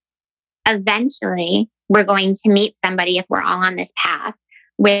on, eventually we're going to meet somebody, if we're all on this path,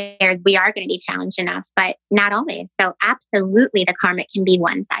 where we are going to be challenged enough, but not always. So absolutely, the karmic can be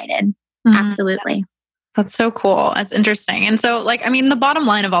one-sided. Absolutely. That's so cool. That's interesting. And so, the bottom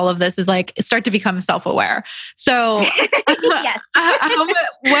line of all of this is start to become self-aware. So Yes.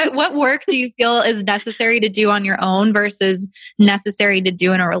 what work do you feel is necessary to do on your own versus necessary to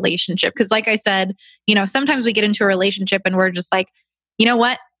do in a relationship? Because like I said, sometimes we get into a relationship and we're just like, you know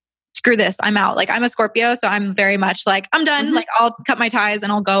what? Screw this. I'm out. I'm a Scorpio. So I'm very much I'm done. Mm-hmm. I'll cut my ties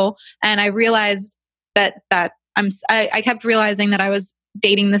and I'll go. And I realized that I kept realizing that I was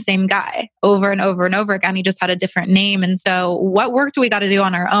dating the same guy over and over and over again. He just had a different name. And so what work do we got to do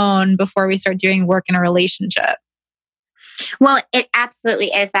on our own before we start doing work in a relationship? Well, it absolutely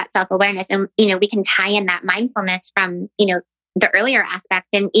is that self-awareness. And, we can tie in that mindfulness from, the earlier aspect.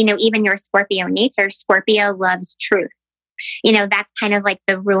 And, even your Scorpio nature, Scorpio loves truth. That's kind of like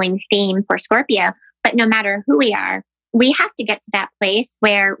the ruling theme for Scorpio. But no matter who we are, we have to get to that place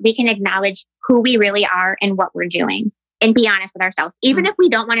where we can acknowledge who we really are and what we're doing and be honest with ourselves. Even if we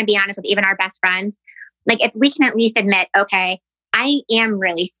don't want to be honest with even our best friends, if we can at least admit, okay, I am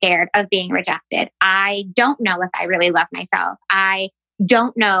really scared of being rejected. I don't know if I really love myself. I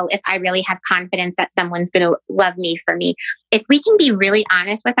don't know if I really have confidence that someone's going to love me for me. If we can be really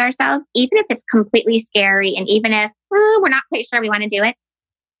honest with ourselves, even if it's completely scary, and even if we're not quite sure we want to do it,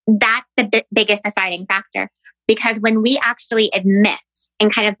 that's the biggest deciding factor. Because when we actually admit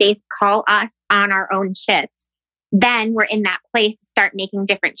and kind of call us on our own shit, then we're in that place to start making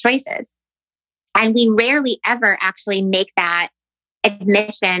different choices. And we rarely ever actually make that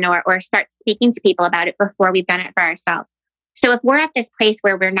admission or start speaking to people about it before we've done it for ourselves. So if we're at this place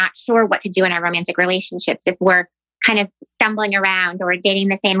where we're not sure what to do in our romantic relationships, if we're kind of stumbling around or dating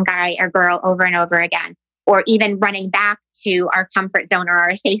the same guy or girl over and over again, or even running back to our comfort zone or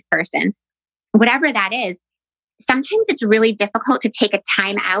our safe person, whatever that is, sometimes it's really difficult to take a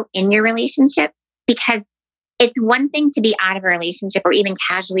time out in your relationship, because it's one thing to be out of a relationship or even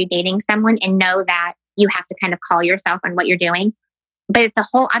casually dating someone and know that you have to kind of call yourself on what you're doing. But it's a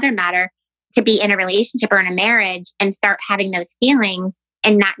whole other matter to be in a relationship or in a marriage and start having those feelings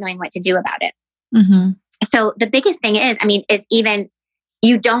and not knowing what to do about it. Mm-hmm. So the biggest thing is even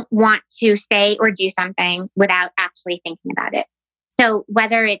you don't want to say or do something without actually thinking about it. So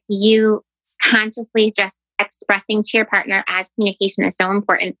whether it's you consciously just expressing to your partner, as communication is so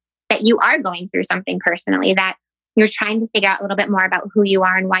important, that you are going through something personally, that you're trying to figure out a little bit more about who you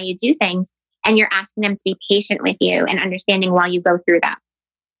are and why you do things, and you're asking them to be patient with you and understanding while you go through that.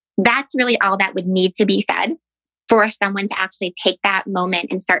 That's really all that would need to be said for someone to actually take that moment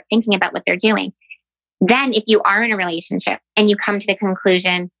and start thinking about what they're doing. Then if you are in a relationship and you come to the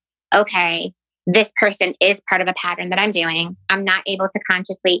conclusion, okay, this person is part of a pattern that I'm doing, I'm not able to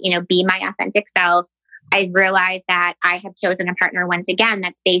consciously, be my authentic self. I've realized that I have chosen a partner once again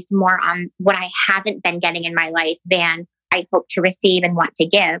that's based more on what I haven't been getting in my life than I hope to receive and want to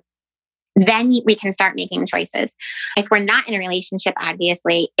give. Then we can start making choices. If we're not in a relationship,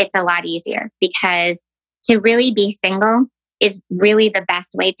 obviously, it's a lot easier, because to really be single is really the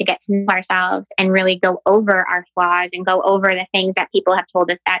best way to get to know ourselves and really go over our flaws and go over the things that people have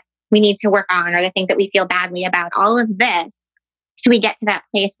told us that we need to work on, or the things that we feel badly about, all of this. So we get to that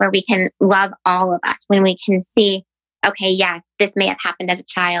place where we can love all of us, when we can see, okay, yes, this may have happened as a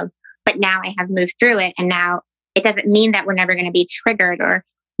child, but now I have moved through it. And now it doesn't mean that we're never going to be triggered or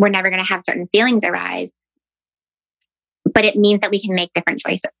we're never going to have certain feelings arise, but it means that we can make different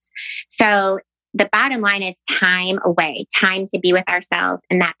choices. So the bottom line is time away, time to be with ourselves,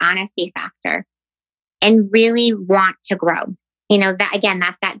 and that honesty factor, and really want to grow. That again,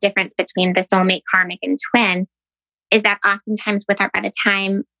 that's that difference between the soulmate, karmic, and twin, is that oftentimes by the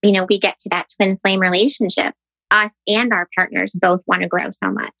time, we get to that twin flame relationship, us and our partners both want to grow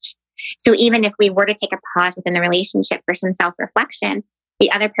so much. So even if we were to take a pause within the relationship for some self-reflection,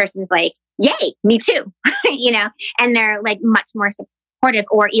 the other person's like, yay, me too, and they're like much more supportive.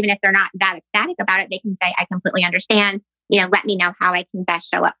 Or even if they're not that ecstatic about it, they can say, I completely understand, let me know how I can best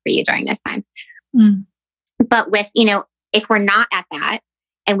show up for you during this time. Mm. But with, if we're not at that,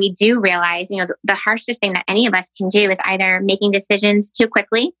 and we do realize, the harshest thing that any of us can do is either making decisions too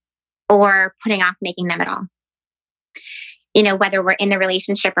quickly or putting off making them at all, whether we're in the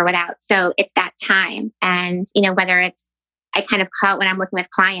relationship or without. So it's that time. And, whether it's, I kind of call it when I'm working with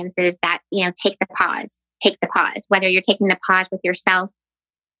clients, is that, take the pause, whether you're taking the pause with yourself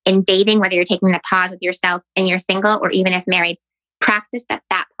in dating, whether you're taking the pause with yourself and you're single, or even if married, practice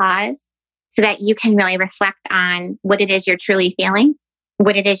that pause so that you can really reflect on what it is you're truly feeling,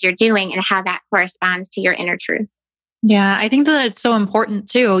 what it is you're doing, and how that corresponds to your inner truth. Yeah, I think that it's so important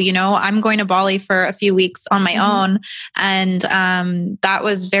too. I'm going to Bali for a few weeks on my own. And that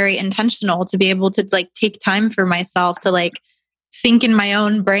was very intentional to be able to like take time for myself to like think in my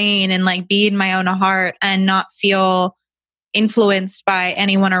own brain and like be in my own heart and not feel influenced by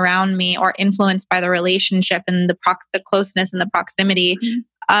anyone around me or influenced by the relationship and the closeness and the proximity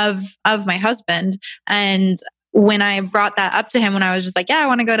of my husband. And when I brought that up to him, when I was just like, yeah, I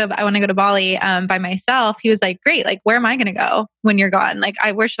want to go to Bali by myself, he was like, great. Like, where am I going to go when you're gone? Like,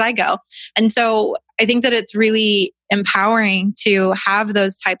 where should I go? And so I think that it's really empowering to have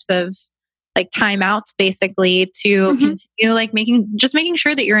those types of like timeouts basically to continue like making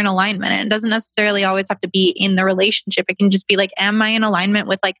sure that you're in alignment. And it doesn't necessarily always have to be in the relationship. It can just be like, am I in alignment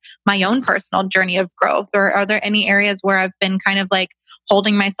with like my own personal journey of growth? Or are there any areas where I've been kind of like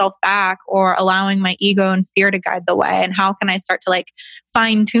holding myself back or allowing my ego and fear to guide the way? And how can I start to like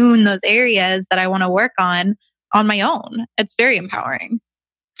fine tune those areas that I want to work on my own? It's very empowering.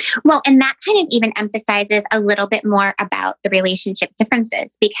 Well, and that kind of even emphasizes a little bit more about the relationship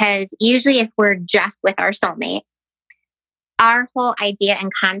differences, because usually if we're just with our soulmate, our whole idea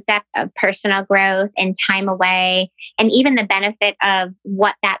and concept of personal growth and time away, and even the benefit of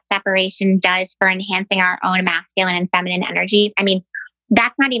what that separation does for enhancing our own masculine and feminine energies, I mean,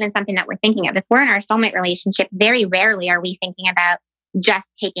 that's not even something that we're thinking of. If we're in our soulmate relationship, very rarely are we thinking about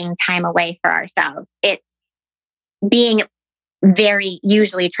just taking time away for ourselves. It's being very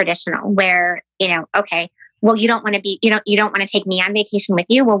usually traditional where, okay, well, you don't want to take me on vacation with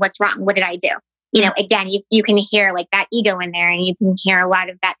you. Well, what's wrong? What did I do? Again, you can hear like that ego in there, and you can hear a lot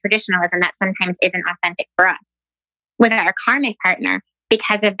of that traditionalism that sometimes isn't authentic for us. With our karmic partner,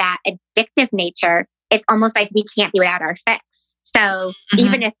 because of that addictive nature, it's almost like we can't be without our fix. So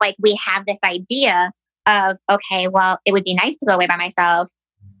even if like we have this idea of, okay, well, it would be nice to go away by myself,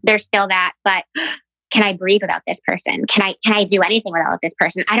 there's still that, but can I breathe without this person? Can I do anything without this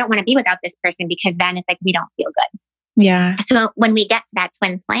person? I don't want to be without this person, because then it's like we don't feel good. Yeah. So when we get to that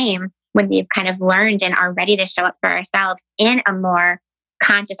twin flame, when we've kind of learned and are ready to show up for ourselves in a more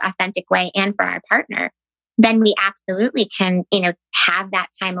conscious, authentic way and for our partner, then we absolutely can, have that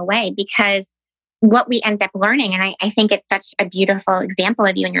time away. Because what we end up learning, and I think it's such a beautiful example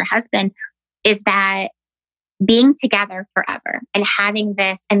of you and your husband, is that being together forever and having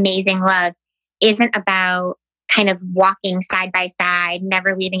this amazing love isn't about kind of walking side by side,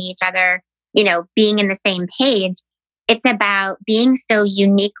 never leaving each other, being in the same page. It's about being so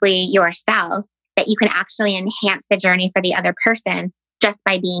uniquely yourself that you can actually enhance the journey for the other person just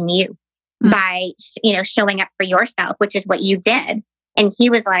by being you, by, showing up for yourself, which is what you did. And he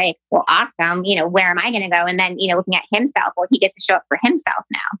was like, well, awesome. Where am I going to go? And then, looking at himself, well, he gets to show up for himself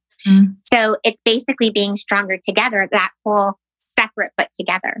now. So it's basically being stronger together, that whole separate but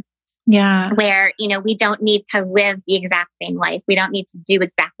together. Yeah. Where, we don't need to live the exact same life. We don't need to do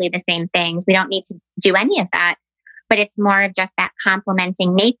exactly the same things. We don't need to do any of that. But it's more of just that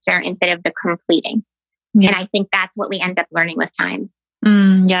complementing nature instead of the completing. Yeah. And I think that's what we end up learning with time.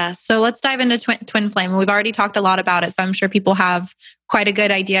 Yeah. So let's dive into twin flame. We've already talked a lot about it, so I'm sure people have quite a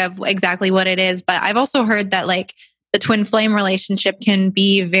good idea of exactly what it is. But I've also heard that like the twin flame relationship can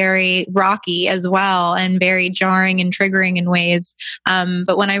be very rocky as well, and very jarring and triggering in ways.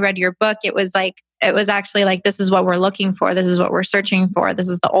 But when I read your book, it was actually like, this is what we're looking for. This is what we're searching for. This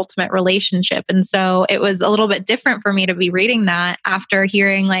is the ultimate relationship. And so it was a little bit different for me to be reading that after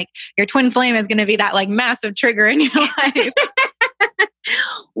hearing like your twin flame is going to be that like massive trigger in your life.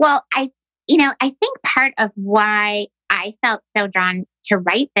 Well, I think part of why I felt so drawn to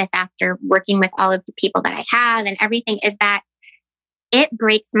write this after working with all of the people that I have and everything is that it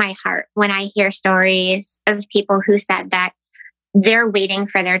breaks my heart when I hear stories of people who said that they're waiting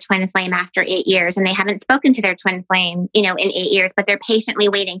for their twin flame after 8 years and they haven't spoken to their twin flame, in 8 years, but they're patiently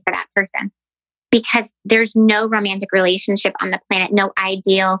waiting for that person because there's no romantic relationship on the planet, no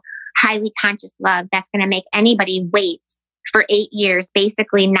ideal, highly conscious love that's going to make anybody wait for 8 years,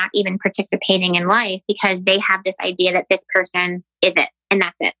 basically not even participating in life because they have this idea that this person is it and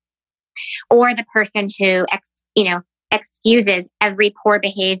that's it. Or the person who, excuses every poor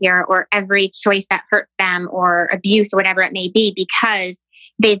behavior or every choice that hurts them or abuse or whatever it may be because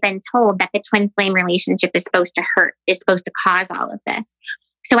they've been told that the twin flame relationship is supposed to hurt, is supposed to cause all of this.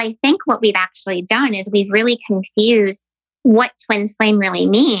 So I think what we've actually done is we've really confused what twin flame really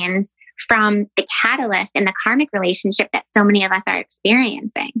means from the catalyst in the karmic relationship that so many of us are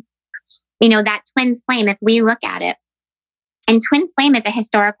experiencing. That twin flame, if we look at it And twin flame is a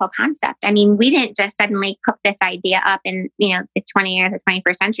historical concept. I mean, we didn't just suddenly cook this idea up in, the 20th or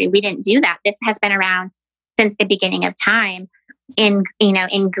 21st century. We didn't do that. This has been around since the beginning of time. In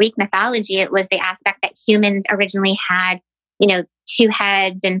Greek mythology, it was the aspect that humans originally had, 2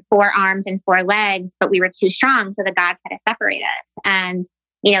 heads and 4 arms and 4 legs, but we were too strong. So the gods had to separate us. And,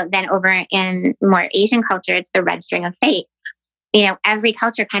 then over in more Asian culture, it's the red string of fate. Every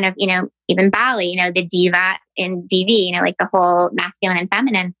culture kind of, even Bali, the diva in DV, like the whole masculine and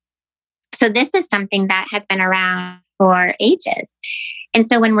feminine. So this is something that has been around for ages. And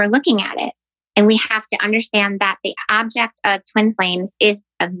so when we're looking at it, and we have to understand that the object of twin flames is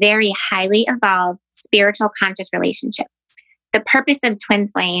a very highly evolved spiritual conscious relationship. The purpose of twin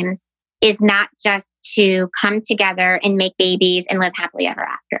flames is not just to come together and make babies and live happily ever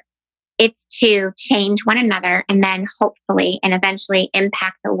after. It's to change one another and then hopefully and eventually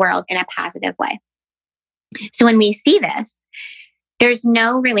impact the world in a positive way. So when we see this, there's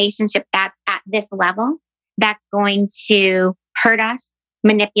no relationship that's at this level that's going to hurt us,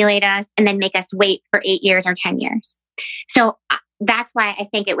 manipulate us, and then make us wait for 8 years or 10 years. So that's why I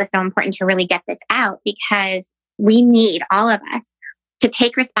think it was so important to really get this out, because we need, all of us, to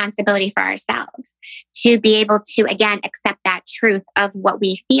take responsibility for ourselves, to be able to, again, accept that truth of what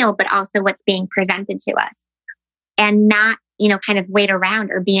we feel, but also what's being presented to us, and not, kind of wait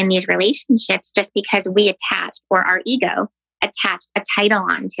around or be in these relationships just because we attached, or our ego attached, a title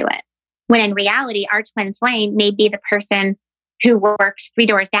onto it. When in reality, our twin flame may be the person who works 3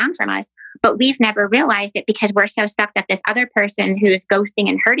 doors down from us, but we've never realized it because we're so stuck that this other person who's ghosting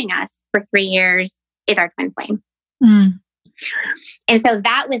and hurting us for 3 years is our twin flame. Mm. And so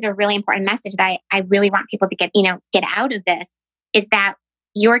that was a really important message that I really want people to get out of this, is that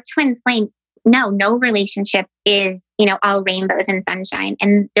your twin flame, no relationship is, all rainbows and sunshine.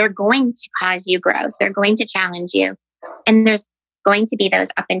 And they're going to cause you growth. They're going to challenge you. And there's going to be those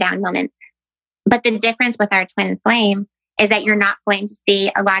up and down moments. But the difference with our twin flame is that you're not going to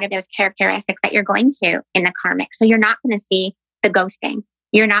see a lot of those characteristics that you're going to in the karmic. So you're not going to see the ghosting.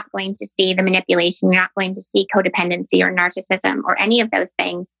 You're not going to see the manipulation. You're not going to see codependency or narcissism or any of those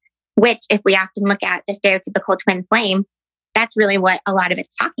things, which, if we often look at the stereotypical twin flame, that's really what a lot of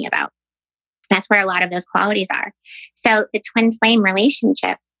it's talking about. That's where a lot of those qualities are. So the twin flame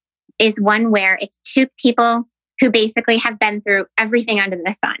relationship is one where it's 2 people who basically have been through everything under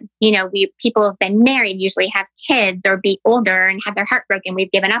the sun. People have been married, usually have kids or be older and had their heart broken.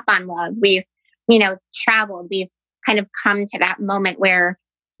 We've given up on love. We've, traveled. We've kind of come to that moment where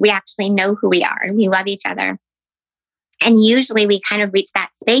we actually know who we are and we love each other. And usually we kind of reach that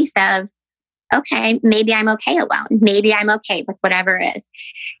space of, okay, maybe I'm okay alone. Maybe I'm okay with whatever is.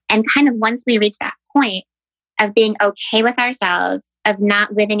 And kind of once we reach that point of being okay with ourselves, of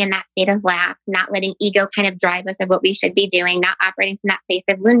not living in that state of lack, not letting ego kind of drive us of what we should be doing, not operating from that place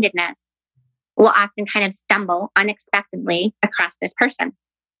of woundedness, we'll often kind of stumble unexpectedly across this person.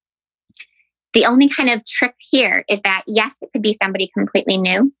 The only kind of trick here is that, yes, it could be somebody completely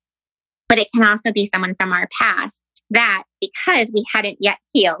new, but it can also be someone from our past that, because we hadn't yet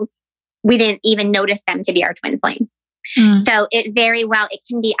healed, we didn't even notice them to be our twin flame. So it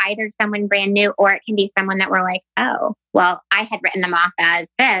can be either someone brand new, or it can be someone that we're like, oh, well, I had written them off as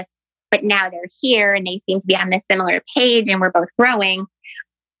this, but now they're here and they seem to be on this similar page and we're both growing.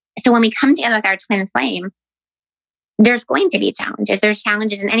 So when we come together with our twin flame, there's going to be challenges. There's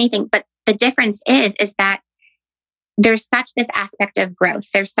challenges in anything, but the difference is that there's such this aspect of growth.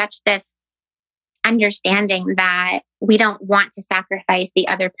 There's such this understanding that we don't want to sacrifice the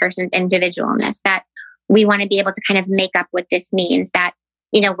other person's individualness, that we want to be able to kind of make up what this means, that,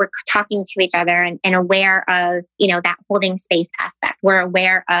 we're talking to each other and aware of, that holding space aspect. We're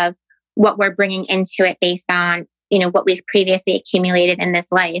aware of what we're bringing into it based on, what we've previously accumulated in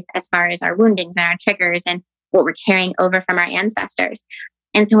this life, as far as our woundings and our triggers and what we're carrying over from our ancestors.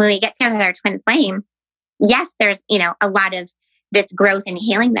 And so when we get together with our twin flame, yes, there's, a lot of this growth and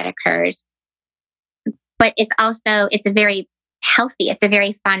healing that occurs, but it's a very healthy, it's a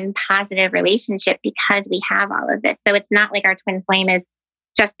very fun, positive relationship because we have all of this. So it's not like our twin flame is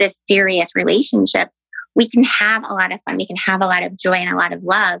just this serious relationship. We can have a lot of fun. We can have a lot of joy and a lot of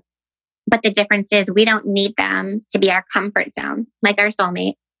love. But the difference is we don't need them to be our comfort zone, like our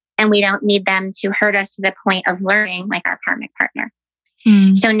soulmate. And we don't need them to hurt us to the point of learning, like our karmic partner.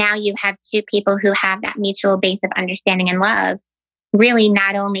 So now you have 2 people who have that mutual base of understanding and love, really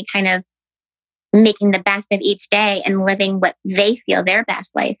not only kind of making the best of each day and living what they feel their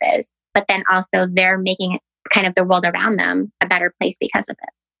best life is, but then also they're making kind of the world around them a better place because of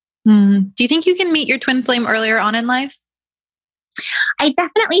it. Do you think you can meet your twin flame earlier on in life? I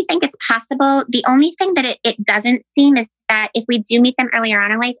definitely think it's possible. The only thing that it doesn't seem is that if we do meet them earlier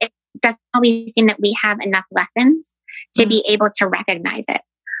on in life, it doesn't always seem that we have enough lessons to be able to recognize it.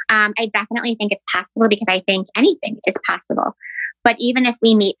 I definitely think it's possible because I think anything is possible. But even if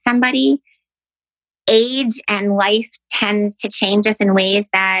we meet somebody, age and life tends to change us in ways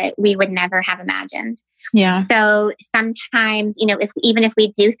that we would never have imagined. Yeah. So sometimes, even if we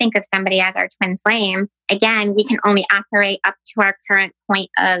do think of somebody as our twin flame, again, we can only operate up to our current point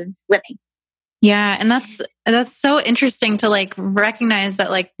of living. Yeah. And that's so interesting to like recognize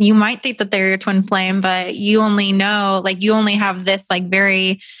that like you might think that they're your twin flame, but you only know, like you only have this like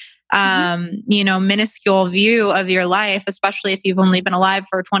very minuscule view of your life, especially if you've only been alive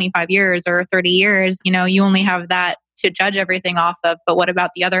for 25 years or 30 years, you only have that to judge everything off of. But what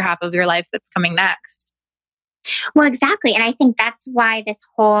about the other half of your life that's coming next? Well, exactly. And I think that's why this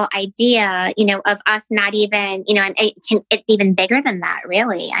whole idea, of us not even, and it's even bigger than that,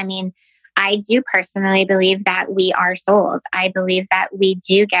 really. I mean, I do personally believe that we are souls. I believe that we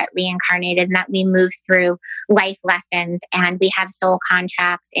do get reincarnated and that we move through life lessons and we have soul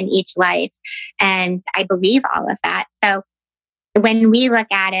contracts in each life. And I believe all of that. So when we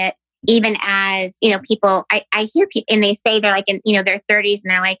look at it, even as, people, I hear people and they say they're like in, their 30s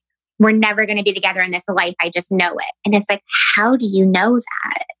and they're like, we're never going to be together in this life. I just know it. And it's like, how do you know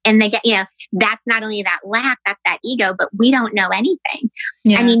that? And they get, that's not only that lack, that's that ego, but we don't know anything.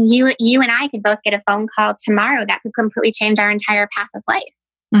 Yeah. I mean, you and I could both get a phone call tomorrow that could completely change our entire path of life.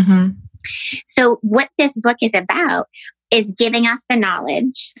 Mm-hmm. So what this book is about is giving us the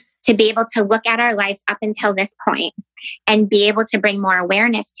knowledge to be able to look at our lives up until this point and be able to bring more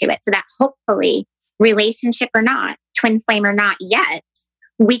awareness to it so that hopefully, relationship or not, twin flame or not yet,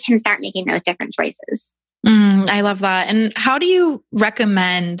 we can start making those different choices. I love that. And how do you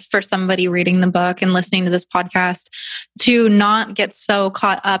recommend for somebody reading the book and listening to this podcast to not get so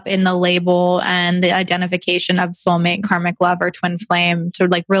caught up in the label and the identification of soulmate, karmic love, or twin flame, to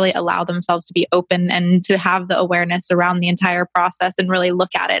like really allow themselves to be open and to have the awareness around the entire process and really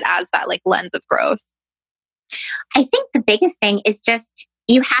look at it as that like lens of growth? I think the biggest thing is just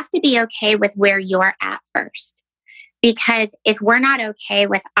you have to be okay with where you're at first. Because if we're not okay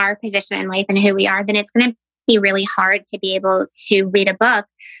with our position in life and who we are, then it's going to be really hard to be able to read a book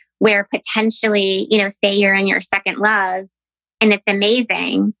where potentially, say you're in your second love and it's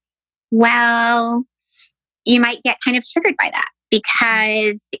amazing. Well, you might get kind of triggered by that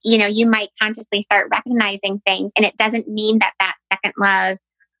because, you might consciously start recognizing things. And it doesn't mean that that second love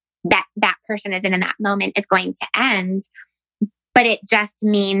that person is in that moment is going to end. But it just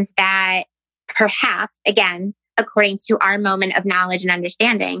means that perhaps, again, according to our moment of knowledge and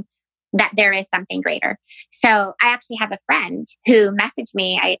understanding, that there is something greater. So I actually have a friend who messaged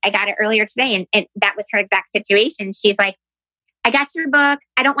me. I got it earlier today, and that was her exact situation. She's like, I got your book.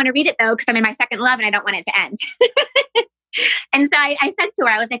 I don't want to read it though, because I'm in my second love and I don't want it to end. And so I said to her,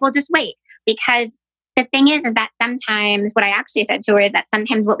 I was like, well, just wait. Because the thing is that sometimes what I actually said to her is that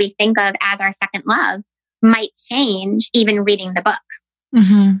sometimes what we think of as our second love might change even reading the book.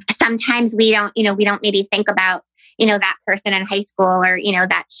 Mm-hmm. Sometimes we don't maybe think about, that person in high school or,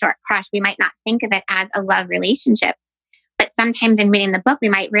 that short crush. We might not think of it as a love relationship. But sometimes in reading the book, we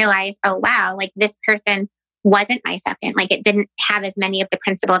might realize, oh, wow, like this person wasn't my second. Like it didn't have as many of the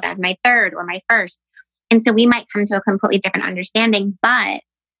principles as my third or my first. And so we might come to a completely different understanding. But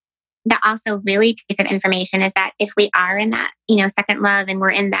the also really piece of information is that if we are in that, second love and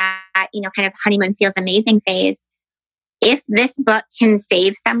we're in that, kind of honeymoon feels amazing phase, if this book can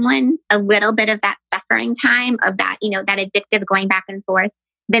save someone a little bit of that suffering time of that, that addictive going back and forth,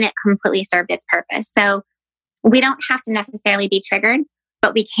 then it completely served its purpose. So we don't have to necessarily be triggered,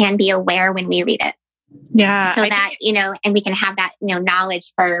 but we can be aware when we read it. Yeah. So that, and we can have that,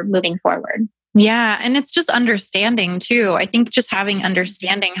 knowledge for moving forward. Yeah. And it's just understanding too. I think just having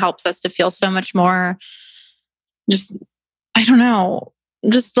understanding helps us to feel so much more just, I don't know,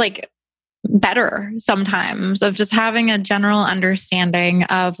 just like better sometimes, of just having a general understanding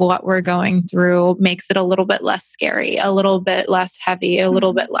of what we're going through makes it a little bit less scary, a little bit less heavy, a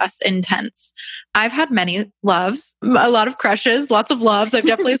little bit less intense. I've had many loves, a lot of crushes, lots of loves. I've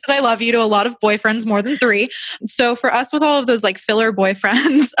definitely said I love you to a lot of boyfriends, more than 3. So for us with all of those like filler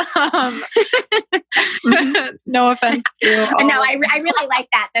boyfriends, no offense to all. No, I really like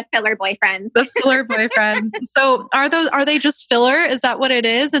that, the filler boyfriends. The filler boyfriends. So are they just filler? Is that what it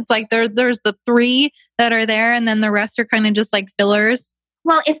is? It's like there's the 3 that are there and then the rest are kind of just like fillers.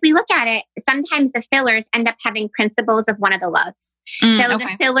 Well, if we look at it, sometimes the fillers end up having principles of one of the loves. So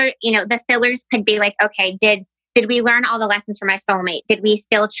okay. The fillers could be like, okay, did we learn all the lessons from our soulmate? Did we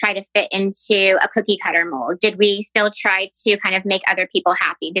still try to fit into a cookie cutter mold? Did we still try to kind of make other people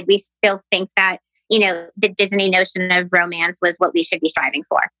happy? Did we still think that, the Disney notion of romance was what we should be striving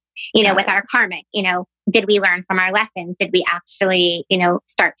for. With our karmic, did we learn from our lessons? Did we actually,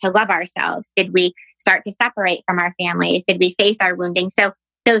 start to love ourselves? Did we start to separate from our families? Did we face our wounding? So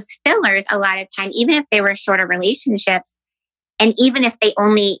those fillers, a lot of time, even if they were shorter relationships, and even if they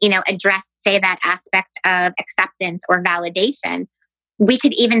only, addressed, say, that aspect of acceptance or validation, we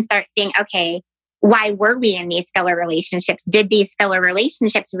could even start seeing, okay, why were we in these filler relationships? Did these filler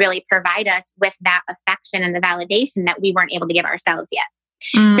relationships really provide us with that affection and the validation that we weren't able to give ourselves yet?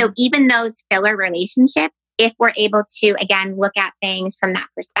 So even those filler relationships, if we're able to, again, look at things from that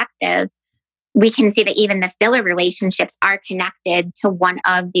perspective, we can see that even the filler relationships are connected to one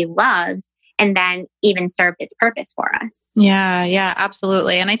of the loves and then even serve its purpose for us. Yeah,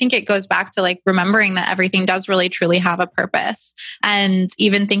 absolutely. And I think it goes back to remembering that everything does really truly have a purpose. And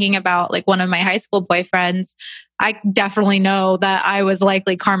even thinking about one of my high school boyfriends, I definitely know that I was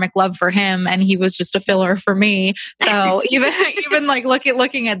likely karmic love for him and he was just a filler for me. So even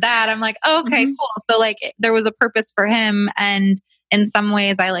looking at that, I'm like, okay, cool. So there was a purpose for him. And in some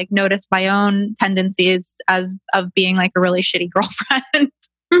ways I noticed my own tendencies of being a really shitty girlfriend.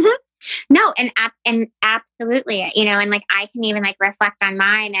 No, and absolutely, and I can even reflect on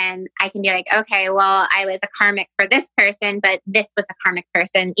mine and I can be okay, well, I was a karmic for this person, but this was a karmic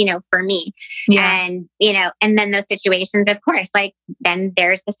person, for me. Yeah. And, and then those situations, of course, then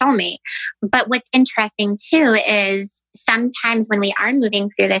there's the soulmate. But what's interesting too is sometimes when we are moving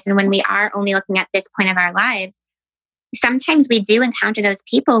through this and when we are only looking at this point of our lives, sometimes we do encounter those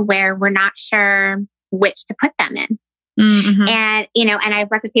people where we're not sure which to put them in. Mm-hmm. And, and I've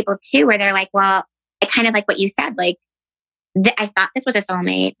worked with people too, where they're well, it kind of what you said, I thought this was a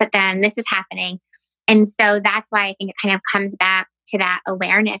soulmate, but then this is happening. And so that's why I think it kind of comes back to that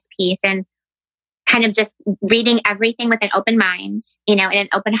awareness piece and kind of just reading everything with an open mind, and an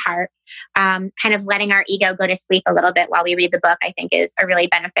open heart, kind of letting our ego go to sleep a little bit while we read the book, I think is a really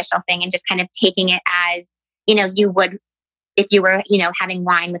beneficial thing. And just kind of taking it as, you would if you were, having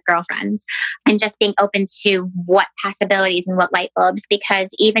wine with girlfriends, and just being open to what possibilities and what light bulbs, because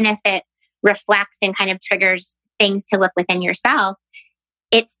even if it reflects and kind of triggers things to look within yourself,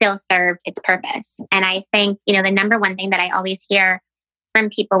 it still served its purpose. And I think, the number one thing that I always hear from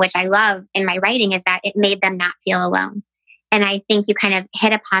people, which I love in my writing, is that it made them not feel alone. And I think you kind of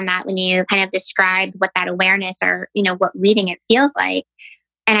hit upon that when you kind of described what that awareness or, what reading it feels like.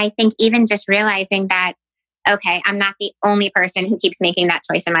 And I think even just realizing that, okay, I'm not the only person who keeps making that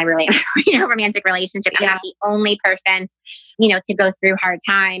choice in my romantic relationship. I'm not the only person, to go through hard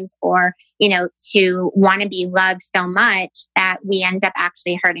times or, to want to be loved so much that we end up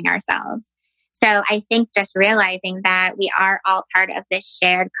actually hurting ourselves. So I think just realizing that we are all part of this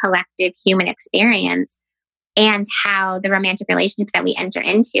shared collective human experience and how the romantic relationships that we enter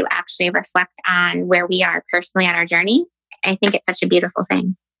into actually reflect on where we are personally on our journey. I think it's such a beautiful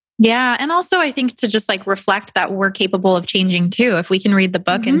thing. Yeah. And also I think to just reflect that we're capable of changing too. If we can read the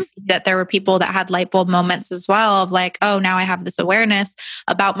book and see that there were people that had light bulb moments as well of oh, now I have this awareness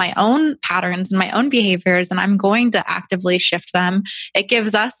about my own patterns and my own behaviors, and I'm going to actively shift them. It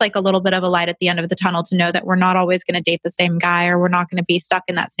gives us a little bit of a light at the end of the tunnel to know that we're not always going to date the same guy, or we're not going to be stuck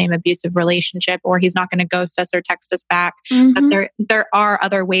in that same abusive relationship, or he's not going to ghost us or text us back. But there are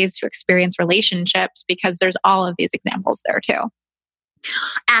other ways to experience relationships because there's all of these examples there too.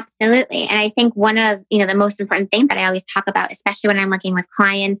 Absolutely. And I think one of, the most important thing that I always talk about, especially when I'm working with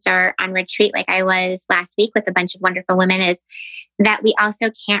clients or on retreat, like I was last week with a bunch of wonderful women, is that we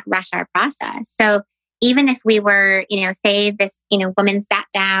also can't rush our process. So even if we were, say this, woman sat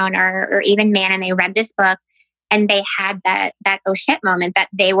down or even man, and they read this book and they had that oh shit moment that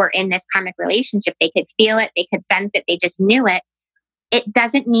they were in this karmic relationship, they could feel it, they could sense it, they just knew it. It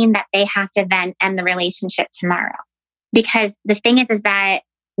doesn't mean that they have to then end the relationship tomorrow. Because the thing is that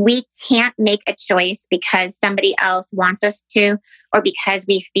we can't make a choice because somebody else wants us to, or because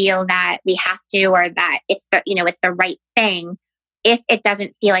we feel that we have to, or that it's the right thing, if it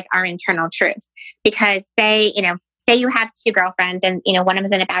doesn't feel like our internal truth. Because say you have two girlfriends and, one of them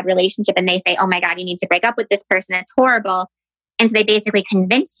is in a bad relationship and they say, oh my God, you need to break up with this person. It's horrible. And so they basically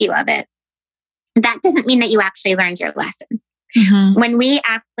convince you of it. That doesn't mean that you actually learned your lesson. When we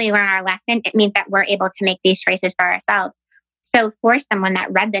actually learn our lesson, it means that we're able to make these choices for ourselves. So for someone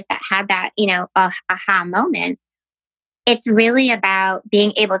that read this, that had that, aha moment, it's really about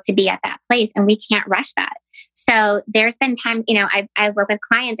being able to be at that place, and we can't rush that. So there's been time, I've worked with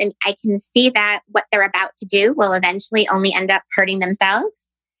clients and I can see that what they're about to do will eventually only end up hurting themselves.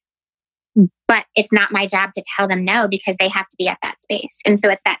 But it's not my job to tell them no, because they have to be at that space. And so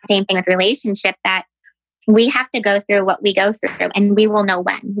it's that same thing with relationship, that we have to go through what we go through, and we will know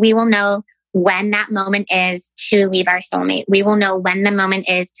when. We will know when that moment is to leave our soulmate. We will know when the moment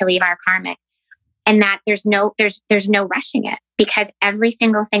is to leave our karmic. And that there's no rushing it, because every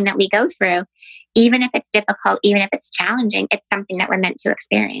single thing that we go through, even if it's difficult, even if it's challenging, it's something that we're meant to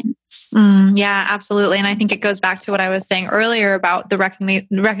experience. Yeah, absolutely. And I think it goes back to what I was saying earlier about the recognition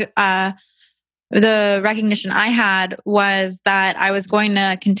I had was that I was going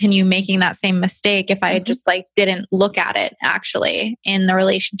to continue making that same mistake if I just like didn't look at it actually in the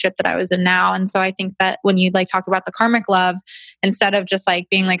relationship that I was in now. And so I think that when you like talk about the karmic love, instead of just like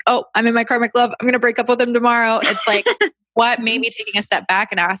being like, oh, I'm in my karmic love, I'm going to break up with him tomorrow. It's like, what maybe taking a step back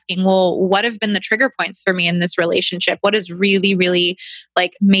and asking, well, what have been the trigger points for me in this relationship? What has really, really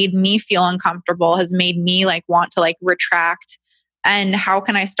like made me feel uncomfortable, has made me like want to like retract? And how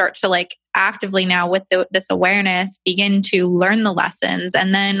can I start to like actively now with this awareness begin to learn the lessons?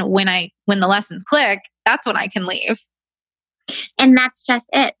 And then when the lessons click, that's when I can leave. And that's just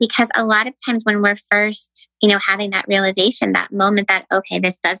it. Because a lot of times when we're first, having that realization, that moment that, okay,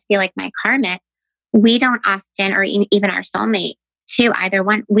 this does feel like my karmic, we don't often, or even our soulmate too, either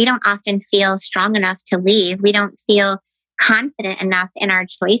one, we don't often feel strong enough to leave. We don't feel confident enough in our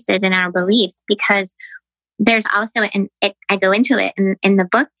choices and our beliefs, because there's also, I go into it in the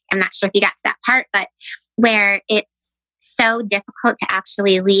book, I'm not sure if you got to that part, but where it's so difficult to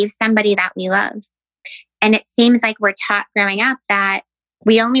actually leave somebody that we love. And it seems like we're taught growing up that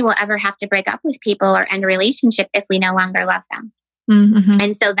we only will ever have to break up with people or end a relationship if we no longer love them. Mm-hmm.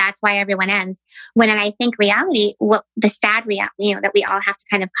 And so that's why everyone ends. When I think reality, the sad reality, that we all have to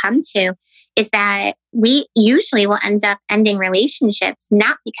kind of come to is that we usually will end up ending relationships,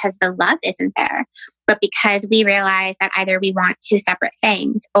 not because the love isn't there, but because we realize that either we want two separate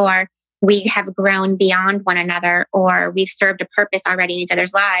things, or we have grown beyond one another, or we've served a purpose already in each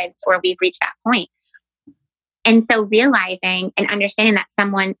other's lives, or we've reached that point. And so realizing and understanding that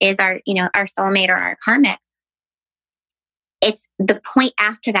someone is our soulmate or our karmic, it's the point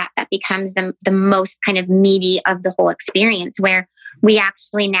after that becomes the most kind of meaty of the whole experience, where we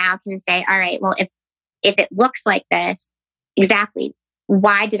actually now can say, all right, well, if it looks like this, exactly,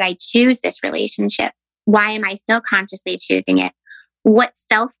 why did I choose this relationship? Why am I still consciously choosing it? What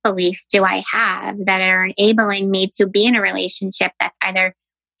self-beliefs do I have that are enabling me to be in a relationship that's either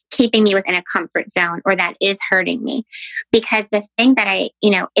keeping me within a comfort zone or that is hurting me? Because the thing that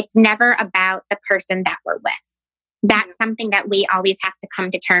it's never about the person that we're with. That's something that we always have to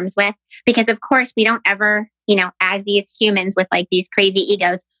come to terms with, because of course we don't ever, as these humans with like these crazy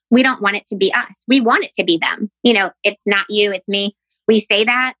egos, we don't want it to be us. We want it to be them. It's not you, it's me. We say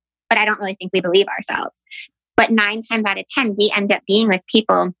that, but I don't really think we believe ourselves. But 9 times out of 10, we end up being with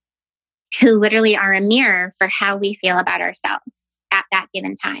people who literally are a mirror for how we feel about ourselves at that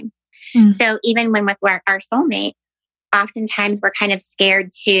given time. So even when with our soulmate, oftentimes we're kind of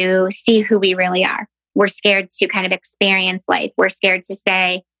scared to see who we really are. We're scared to kind of experience life. We're scared to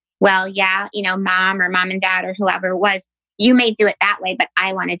say, well, yeah, mom and dad or whoever it was, you may do it that way, but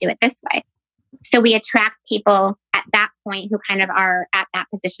I want to do it this way. So we attract people at that point who kind of are at that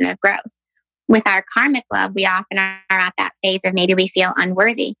position of growth. With our karmic love, we often are at that phase of maybe we feel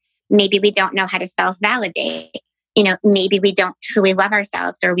unworthy. Maybe we don't know how to self-validate. Maybe we don't truly love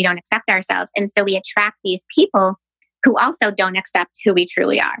ourselves, or we don't accept ourselves. And so we attract these people who also don't accept who we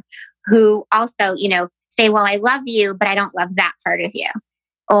truly are, who also, say, well, I love you, but I don't love that part of you.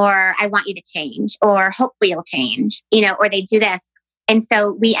 Or I want you to change, or hopefully you'll change, or they do this. And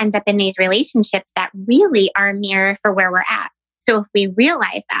so we end up in these relationships that really are a mirror for where we're at. So if we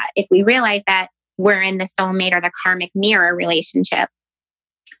realize that we're in the soulmate or the karmic mirror relationship,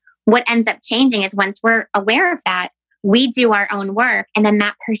 what ends up changing is once we're aware of that, we do our own work, and then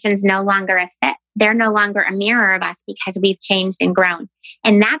that person's no longer a fit. They're no longer a mirror of us because we've changed and grown.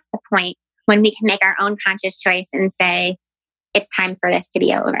 And that's the point when we can make our own conscious choice and say, it's time for this to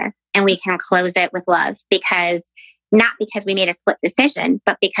be over. And we can close it with love, not because we made a split decision,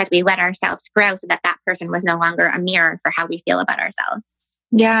 but because we let ourselves grow so that person was no longer a mirror for how we feel about ourselves.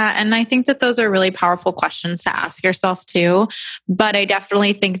 Yeah. And I think that those are really powerful questions to ask yourself too. But I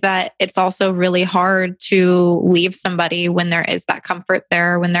definitely think that it's also really hard to leave somebody when there is that comfort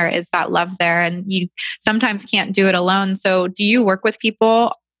there, when there is that love there, and you sometimes can't do it alone. So do you work with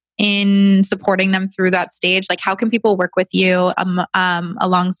people in supporting them through that stage? Like, how can people work with you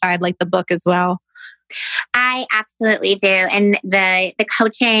alongside like the book as well? I absolutely do. And the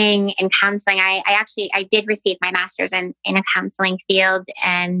coaching and counseling, I did receive my master's in a counseling field,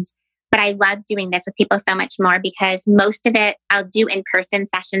 but I love doing this with people so much more, because most of it I'll do in-person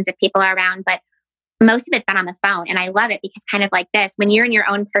sessions if people are around, but most of it's done on the phone. And I love it because kind of like this, when you're in your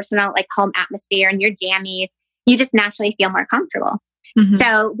own personal like home atmosphere and your jammies, you just naturally feel more comfortable. Mm-hmm.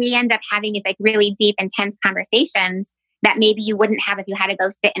 So we end up having these like really deep, intense conversations that maybe you wouldn't have if you had to go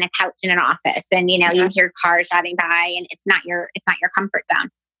sit in a couch in an office and, you hear cars driving by and it's not your comfort zone.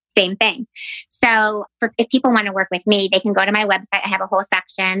 Same thing. So if people want to work with me, they can go to my website. I have a whole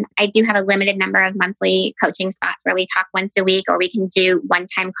section. I do have a limited number of monthly coaching spots where we talk once a week, or we can do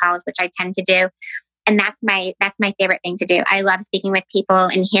one-time calls, which I tend to do. And that's my favorite thing to do. I love speaking with people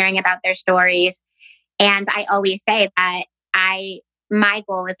and hearing about their stories. And I always say that my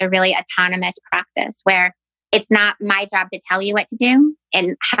goal is a really autonomous practice where it's not my job to tell you what to do.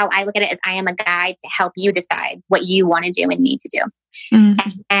 And how I look at it is I am a guide to help you decide what you want to do and need to do. Mm-hmm.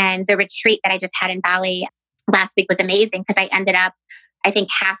 And the retreat that I just had in Bali last week was amazing because I ended up, I think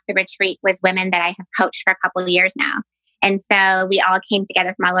half the retreat was women that I have coached for a couple of years now. And so we all came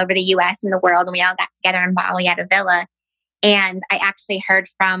together from all over the US and the world, and we all got together in Bali at a villa. And I actually heard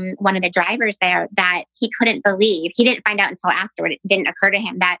from one of the drivers there that he couldn't believe, he didn't find out until afterward, it didn't occur to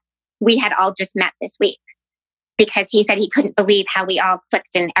him that we had all just met this week. Because he said he couldn't believe how we all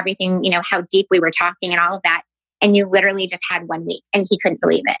clicked and everything, how deep we were talking and all of that. And you literally just had 1 week, and he couldn't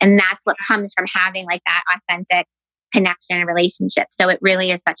believe it. And that's what comes from having like that authentic connection and relationship. So it really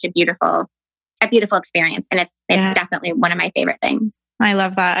is such a beautiful experience. And it's definitely one of my favorite things. I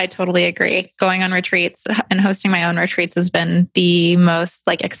love that. I totally agree. Going on retreats and hosting my own retreats has been the most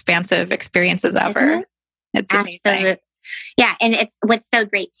like expansive experiences ever. It's amazing. Absolutely. Yeah. And it's what's so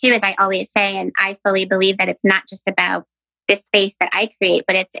great too, is I always say, and I fully believe that it's not just about this space that I create,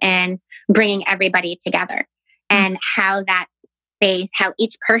 but it's in bringing everybody together and how that space, how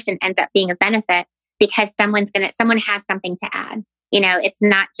each person ends up being of benefit because someone has something to add. It's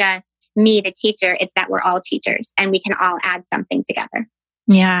not just me, the teacher, it's that we're all teachers and we can all add something together.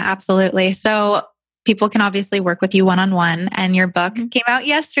 Yeah, absolutely. So people can obviously work with you one-on-one, and your book came out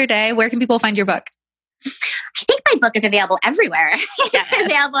yesterday. Where can people find your book? I think my book is available everywhere. It's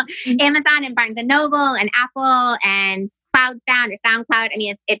available Amazon and Barnes and Noble and Apple and Cloud Sound or SoundCloud. I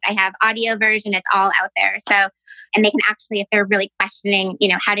mean, I have audio version. It's all out there. So, and they can actually, if they're really questioning,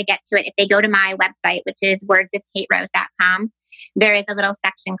 how to get to it, if they go to my website, which is wordsofkaterose.com, there is a little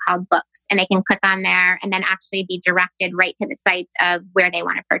section called books, and they can click on there and then actually be directed right to the sites of where they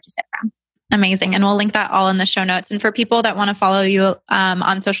want to purchase it from. Amazing. And we'll link that all in the show notes. And for people that want to follow you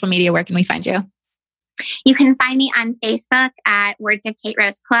on social media, where can we find you? You can find me on Facebook at Words of Kate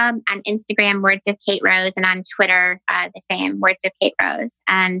Rose Club, on Instagram, Words of Kate Rose, and on Twitter, the same, Words of Kate Rose.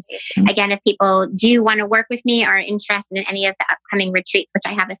 And again, if people do want to work with me or are interested in any of the upcoming retreats, which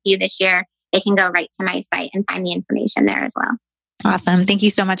I have a few this year, they can go right to my site and find the information there as well. Awesome. Thank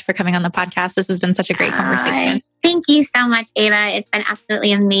you so much for coming on the podcast. This has been such a great conversation. Thank you so much, Ava. It's been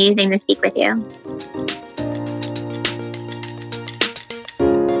absolutely amazing to speak with you.